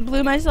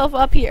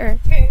 Here.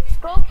 Here,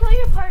 go kill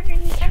your partner.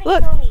 He's gonna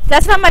Look, kill me.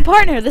 that's not my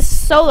partner. This is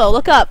solo.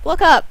 Look up.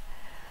 Look up.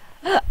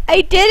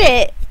 I did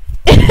it.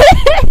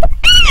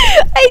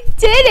 I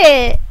did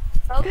it.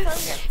 Go kill your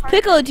partner.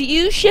 Pickle, do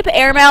you ship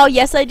airmail?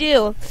 Yes, I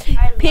do.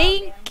 I love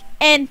Pink him.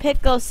 and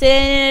Pickle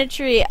sitting in a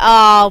tree.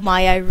 Oh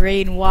my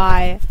Irene,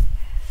 why?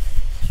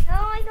 No,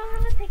 I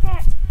don't have a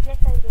pickaxe. Yes,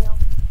 I do.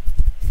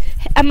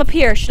 I'm up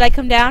here. Should I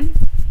come down?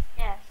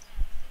 Yes.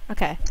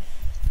 Okay.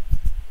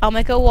 I'll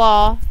make a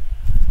wall.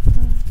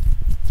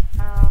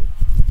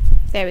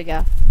 There we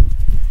go.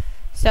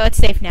 So it's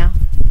safe now.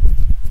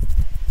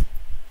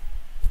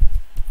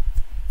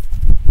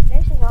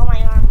 This is all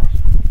my armor.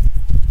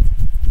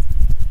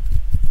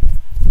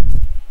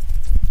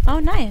 Oh,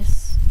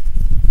 nice.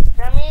 Do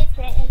you want me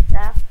to enchant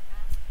stuff?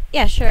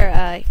 Yeah, sure.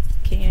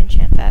 Can you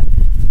enchant that?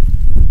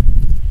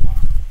 Yeah.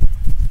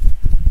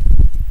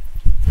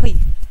 Wait.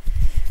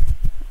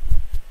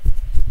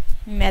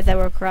 You mad that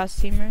we're cross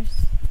teamers?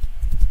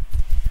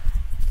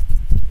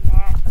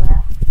 Nah,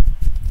 bruh.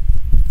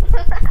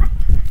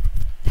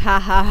 Ha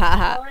ha ha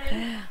ha.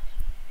 1,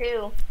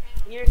 2.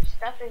 Your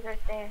stuff is right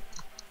there.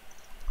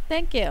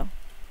 Thank you.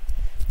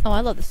 Oh,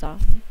 I love the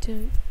song.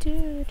 Do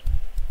do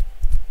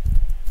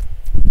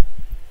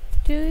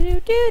do do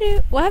do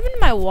do. What happened to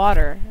my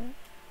water?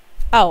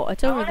 Oh,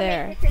 it's over I wanna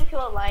there. make this into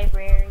a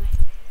library.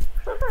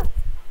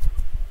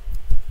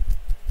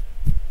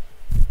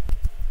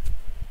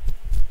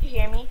 You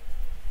hear me?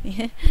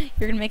 You're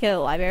gonna make it a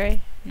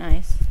library?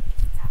 Nice.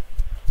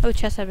 Oh,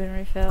 chests have been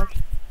refilled.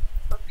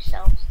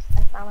 Bookshelves.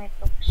 I found on my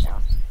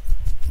bookshelf.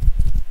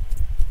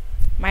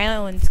 My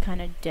island's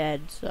kind of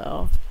dead,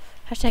 so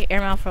hashtag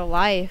airmail for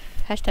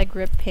life. Hashtag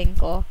rip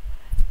Pinkle.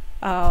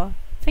 Oh,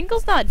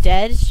 Pinkle's not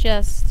dead. It's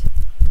just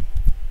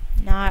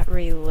not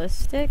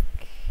realistic.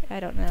 I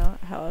don't know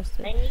how else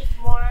to. I need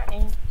more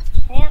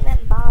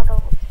enchantment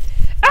bottles.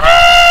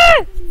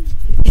 Ah!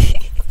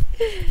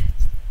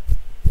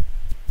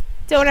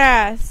 Don't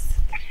ask.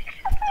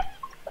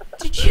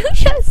 Did you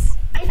just?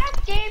 I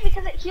got scared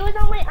because he was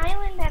on my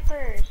island at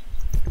first.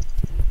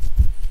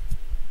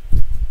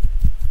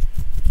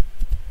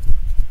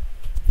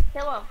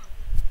 Kill him.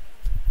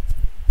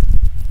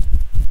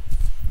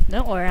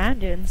 Don't worry, I'm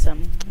doing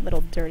some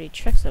little dirty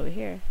tricks over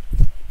here.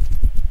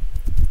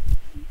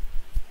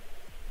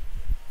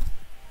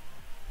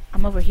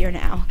 I'm over here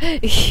now.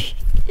 Excuse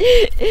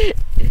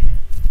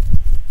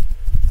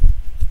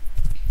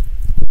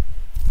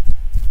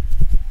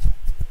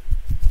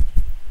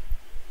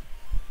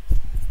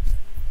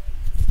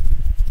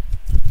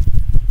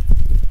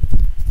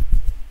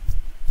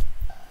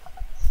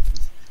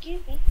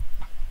me.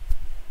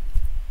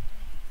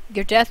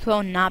 Your death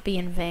will not be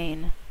in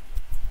vain.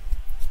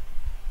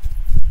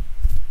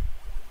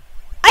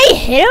 I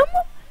hit him?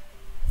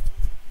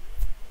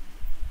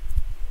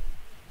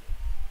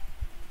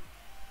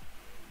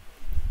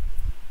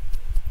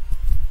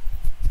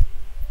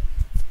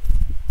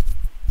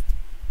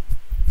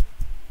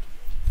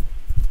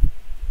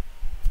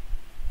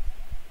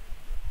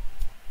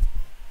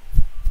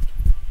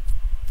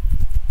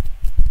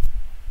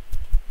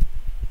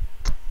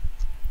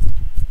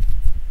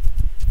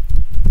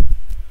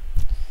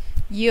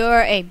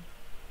 You're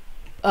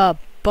a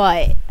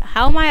butt.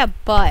 How am I a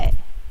butt?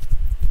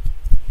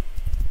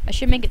 I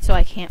should make it so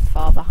I can't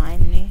fall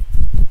behind me.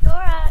 You're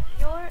a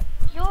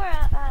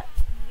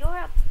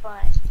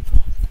butt.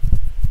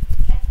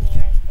 That's me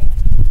right there.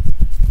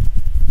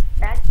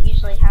 That's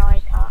usually how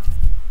I talk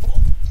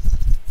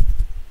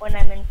when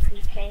I'm in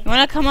pre-K. You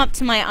wanna come up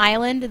to my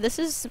island? This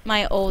is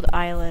my old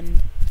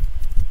island.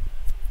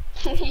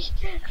 This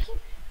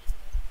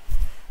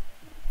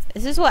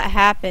is what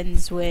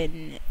happens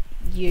when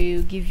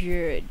you give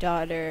your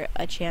daughter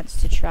a chance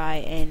to try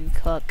and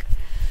cook.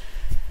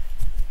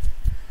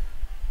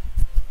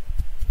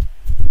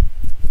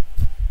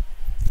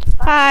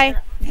 Bye.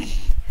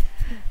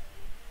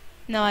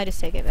 No, I just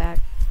take it back.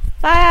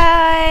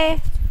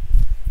 Bye.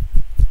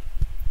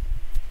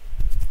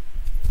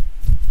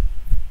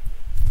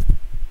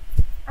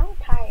 I'm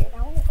tired.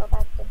 I want to go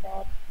back to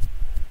bed.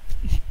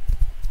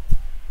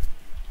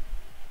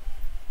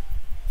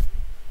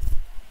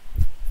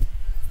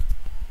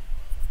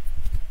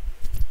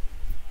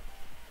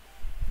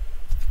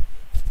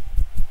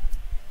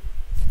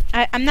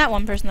 I'm that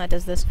one person that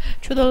does this.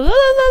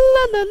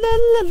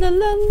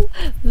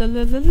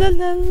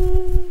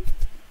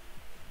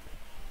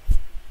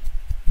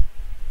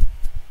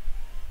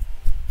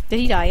 Did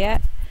he die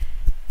yet?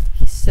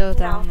 He's still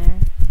down there.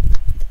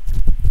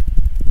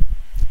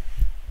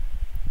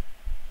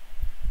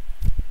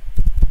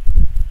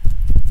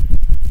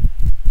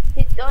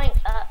 He's going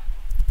up.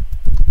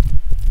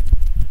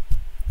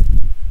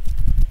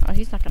 Oh,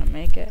 he's not gonna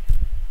make it.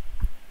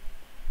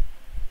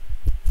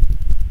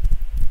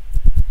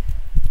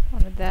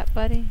 Wanted that,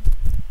 buddy?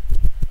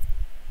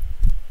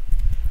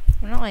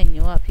 We're not letting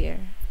you up here.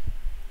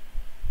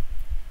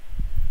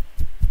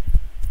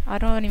 I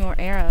don't have any more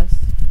arrows.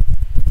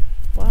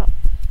 Wow.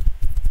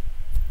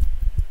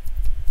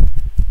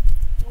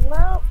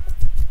 Nope.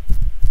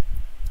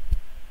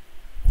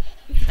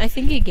 I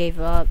think he gave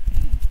up.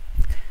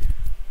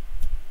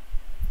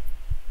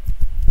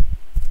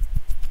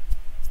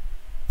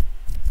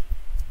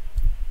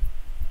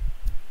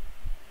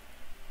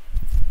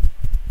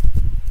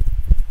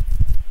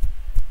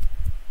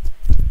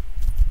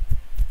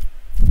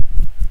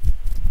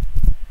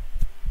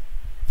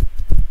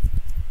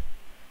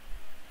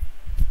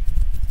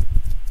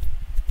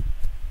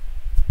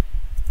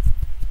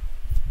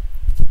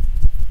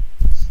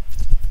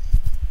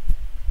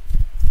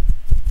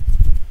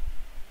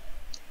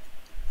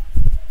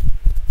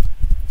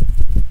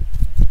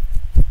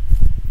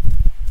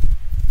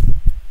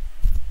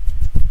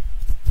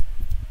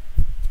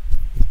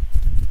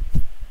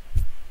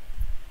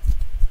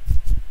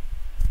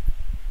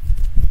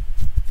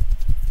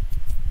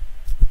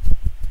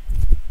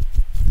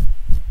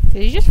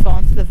 Did he just fall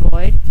into the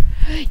void?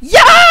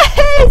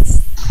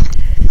 Yes!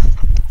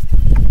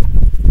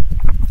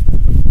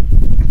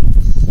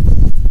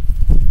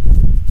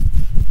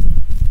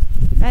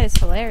 That is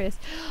hilarious.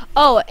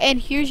 Oh, and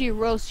here's your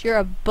roast. You're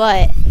a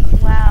butt.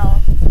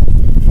 Wow.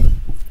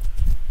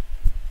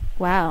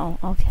 Wow.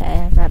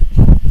 Okay. That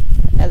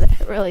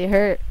really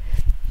hurt.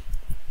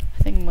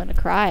 I think I'm gonna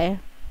cry.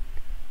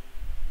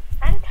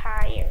 I'm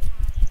tired.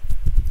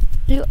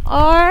 You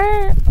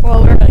are?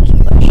 Well, we're gonna keep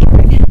live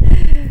streaming.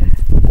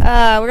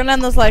 We're gonna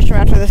end this live stream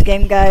after this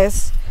game,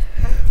 guys.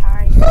 I'm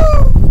tired.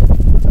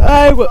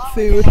 I want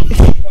food.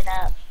 Get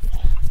up.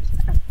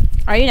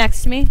 Are you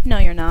next to me? No,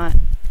 you're not.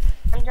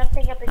 I'm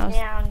jumping up I and was-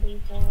 down, do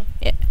you see me?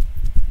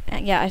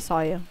 Yeah, I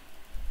saw you.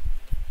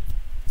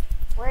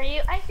 Where are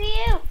you? I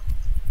see you!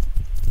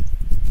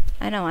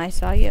 I know, I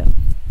saw you.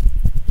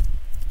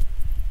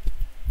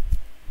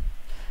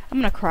 I'm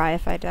gonna cry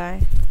if I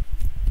die.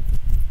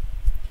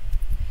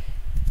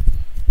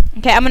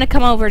 Okay, I'm gonna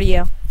come over to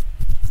you.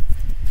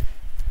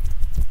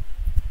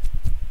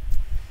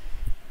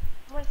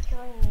 Someone's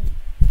killing me.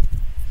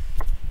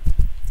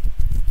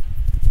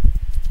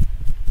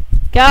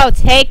 Go,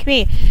 take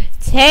me!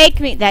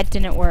 Take me! That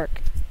didn't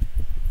work.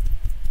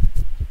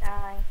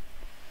 Die.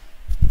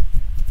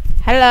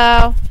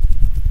 Hello.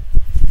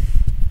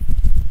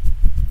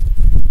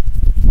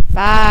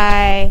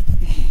 Bye.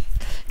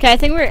 Okay, I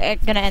think we're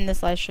gonna end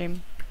this live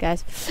stream,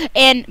 guys.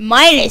 And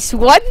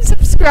 -1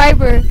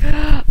 subscriber.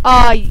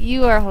 Aw,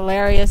 you are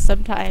hilarious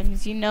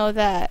sometimes. You know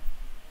that.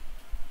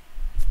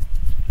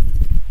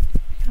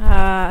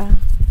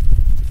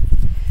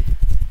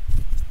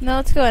 No,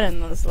 let's go ahead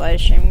and end this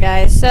live stream,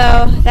 guys.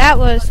 So, that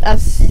was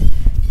us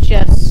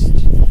just...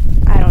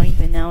 I don't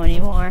even know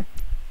anymore.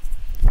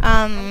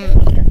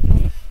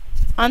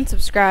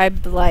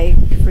 Unsubscribe like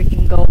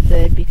freaking Gold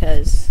did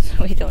because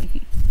we don't...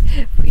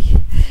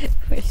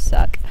 we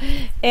suck.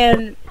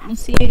 And I'll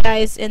see you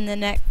guys in the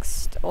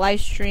next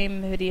live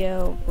stream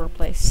video or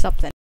play something.